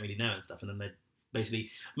that you don't really know and stuff. And then they basically,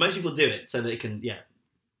 most people do it so they can,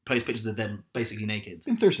 post pictures of them basically naked.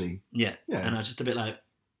 And thirsty. Yeah. Yeah. And I was just a bit like,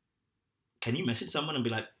 can you message someone and be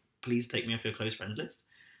like, please take me off your close friends list?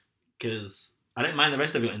 Because I don't mind the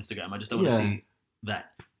rest of your Instagram. I just don't want to see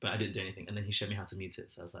that. But I didn't do anything. And then he showed me how to mute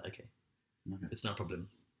it. So I was like, okay. It's not a problem.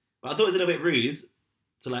 But I thought it was a little bit rude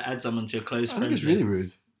to like add someone to your close friends list. I think it's really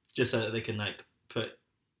rude. Just so that they can like put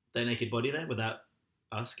their naked body there without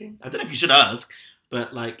asking. I don't know if you should ask,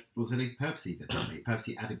 but like... Well, so they purposely did that. They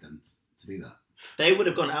purposely added them to do that. They would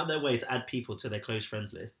have gone out their way to add people to their close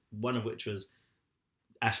friends list, one of which was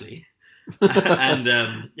Ashley.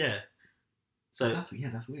 And so... That's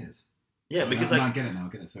weird. Yeah, sorry, because I get it now.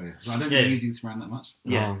 Sorry, so I don't really use Instagram that much.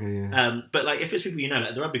 Yeah, oh, okay, yeah. But like, if it's people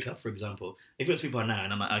like the rugby club, for example, if it's people I know,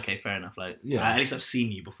 and I'm like, okay, fair enough. Like, at least I've seen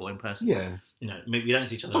you before in person. Yeah. Maybe we don't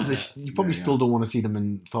see each other. You probably still don't want to see them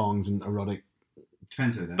in thongs and erotic.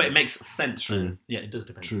 Depends on that. But it makes sense. True. Yeah, it does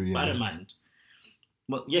depend. True. Yeah. But I don't mind.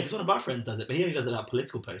 Well, yeah, because one of our friends does it, but he only does it about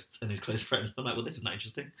political posts and his close friends. I'm like, well, this is not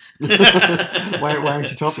interesting. Why aren't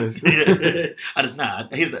you topless? I don't know.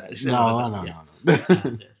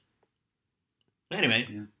 No. Anyway,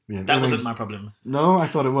 that wasn't my problem. No, I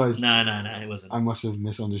thought it was. No, it wasn't. I must have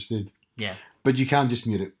misunderstood. Yeah. But you can just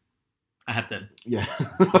mute it. I have done. Yeah.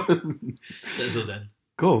 That's all done.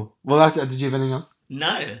 Cool. Well, did you have anything else?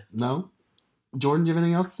 No. No? Jordan, do you have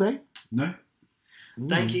anything else to say? No.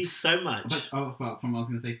 Thank you so much. Apart from I was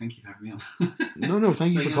going to say thank you for having me on. No,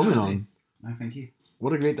 thank you for coming on. No, thank you.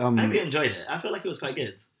 What a great... I hope you enjoyed it. I feel like it was quite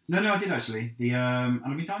good. No, I did actually. And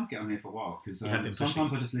I've been trying to get on here for a while because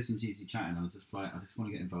sometimes I just listen to you chat and I was just like, I just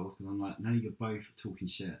want to get involved because I'm like, no, you're both talking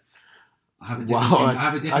shit. I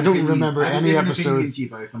don't remember any episode to you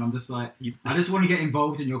both, and I'm just like, I just want to get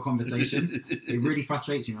involved in your conversation. It really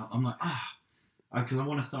frustrates me. I'm like, because I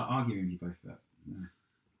want to start arguing with you both. But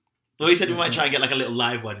well, we said we might try and get like a little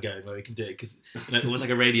live one going where we can do it because it was like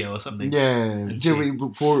a radio or something. Yeah,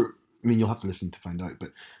 before. I mean, you'll have to listen to find out,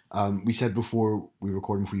 but we said before we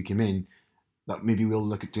recorded, before you came in, that maybe we'll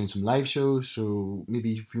look at doing some live shows. So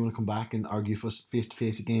maybe if you want to come back and argue face to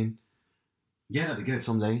face again, yeah, that'd be good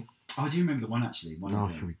someday. Oh, I do remember the one actually.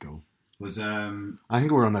 Here we go. Was I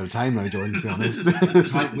think we're running out of time now, Jordan. To be honest,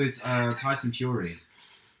 with Tyson Fury.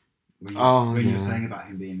 When you were saying about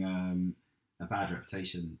him being a bad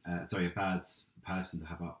reputation, a bad person to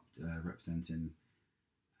have up representing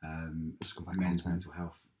men's mental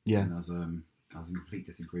health. Yeah, and I was in complete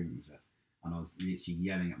disagreement with it, and I was literally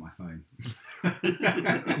yelling at my phone.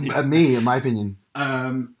 At me, in my opinion.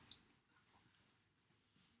 I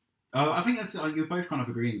think that's you're both kind of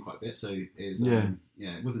agreeing quite a bit. So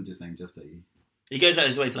it wasn't just named just at you. He goes out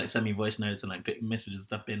his way to like send me voice notes and like put messages and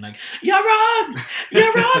stuff being like, "You're wrong,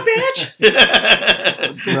 bitch,"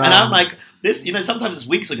 and I'm like, "This, sometimes it's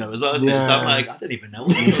weeks ago as well, isn't it?" So I'm like, I don't even know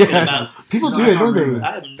what you're talking about. People do it, don't they?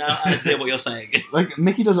 I have no idea what you're saying. Like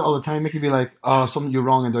Mickey does it all the time. Mickey be like, "Oh, you're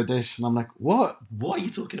wrong about this," and I'm like, "What? What are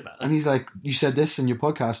you talking about?" And he's like, "You said this in your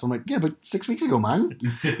podcast." I'm like, "Yeah, but 6 weeks ago, man.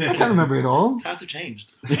 I can't remember it all." Times have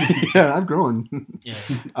changed. Yeah, I've grown. Yeah.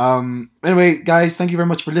 Anyway, guys, thank you very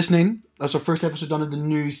much for listening. That's our first episode done of the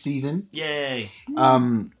new season. Yay.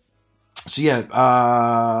 So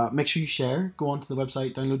yeah, make sure you share. Go onto the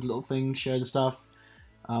website, download the little thing, share the stuff.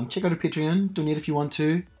 Check out our Patreon. Donate if you want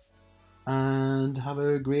to. and have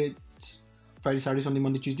a great Friday, Saturday, Sunday,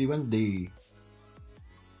 Monday, Tuesday, Wednesday.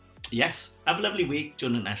 Yes. Have a lovely week,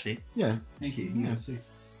 John and Ashley. Yeah. Thank you. Yeah. You guys too.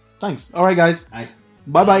 Thanks. All right, guys. Bye.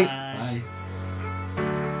 Bye-bye. Bye.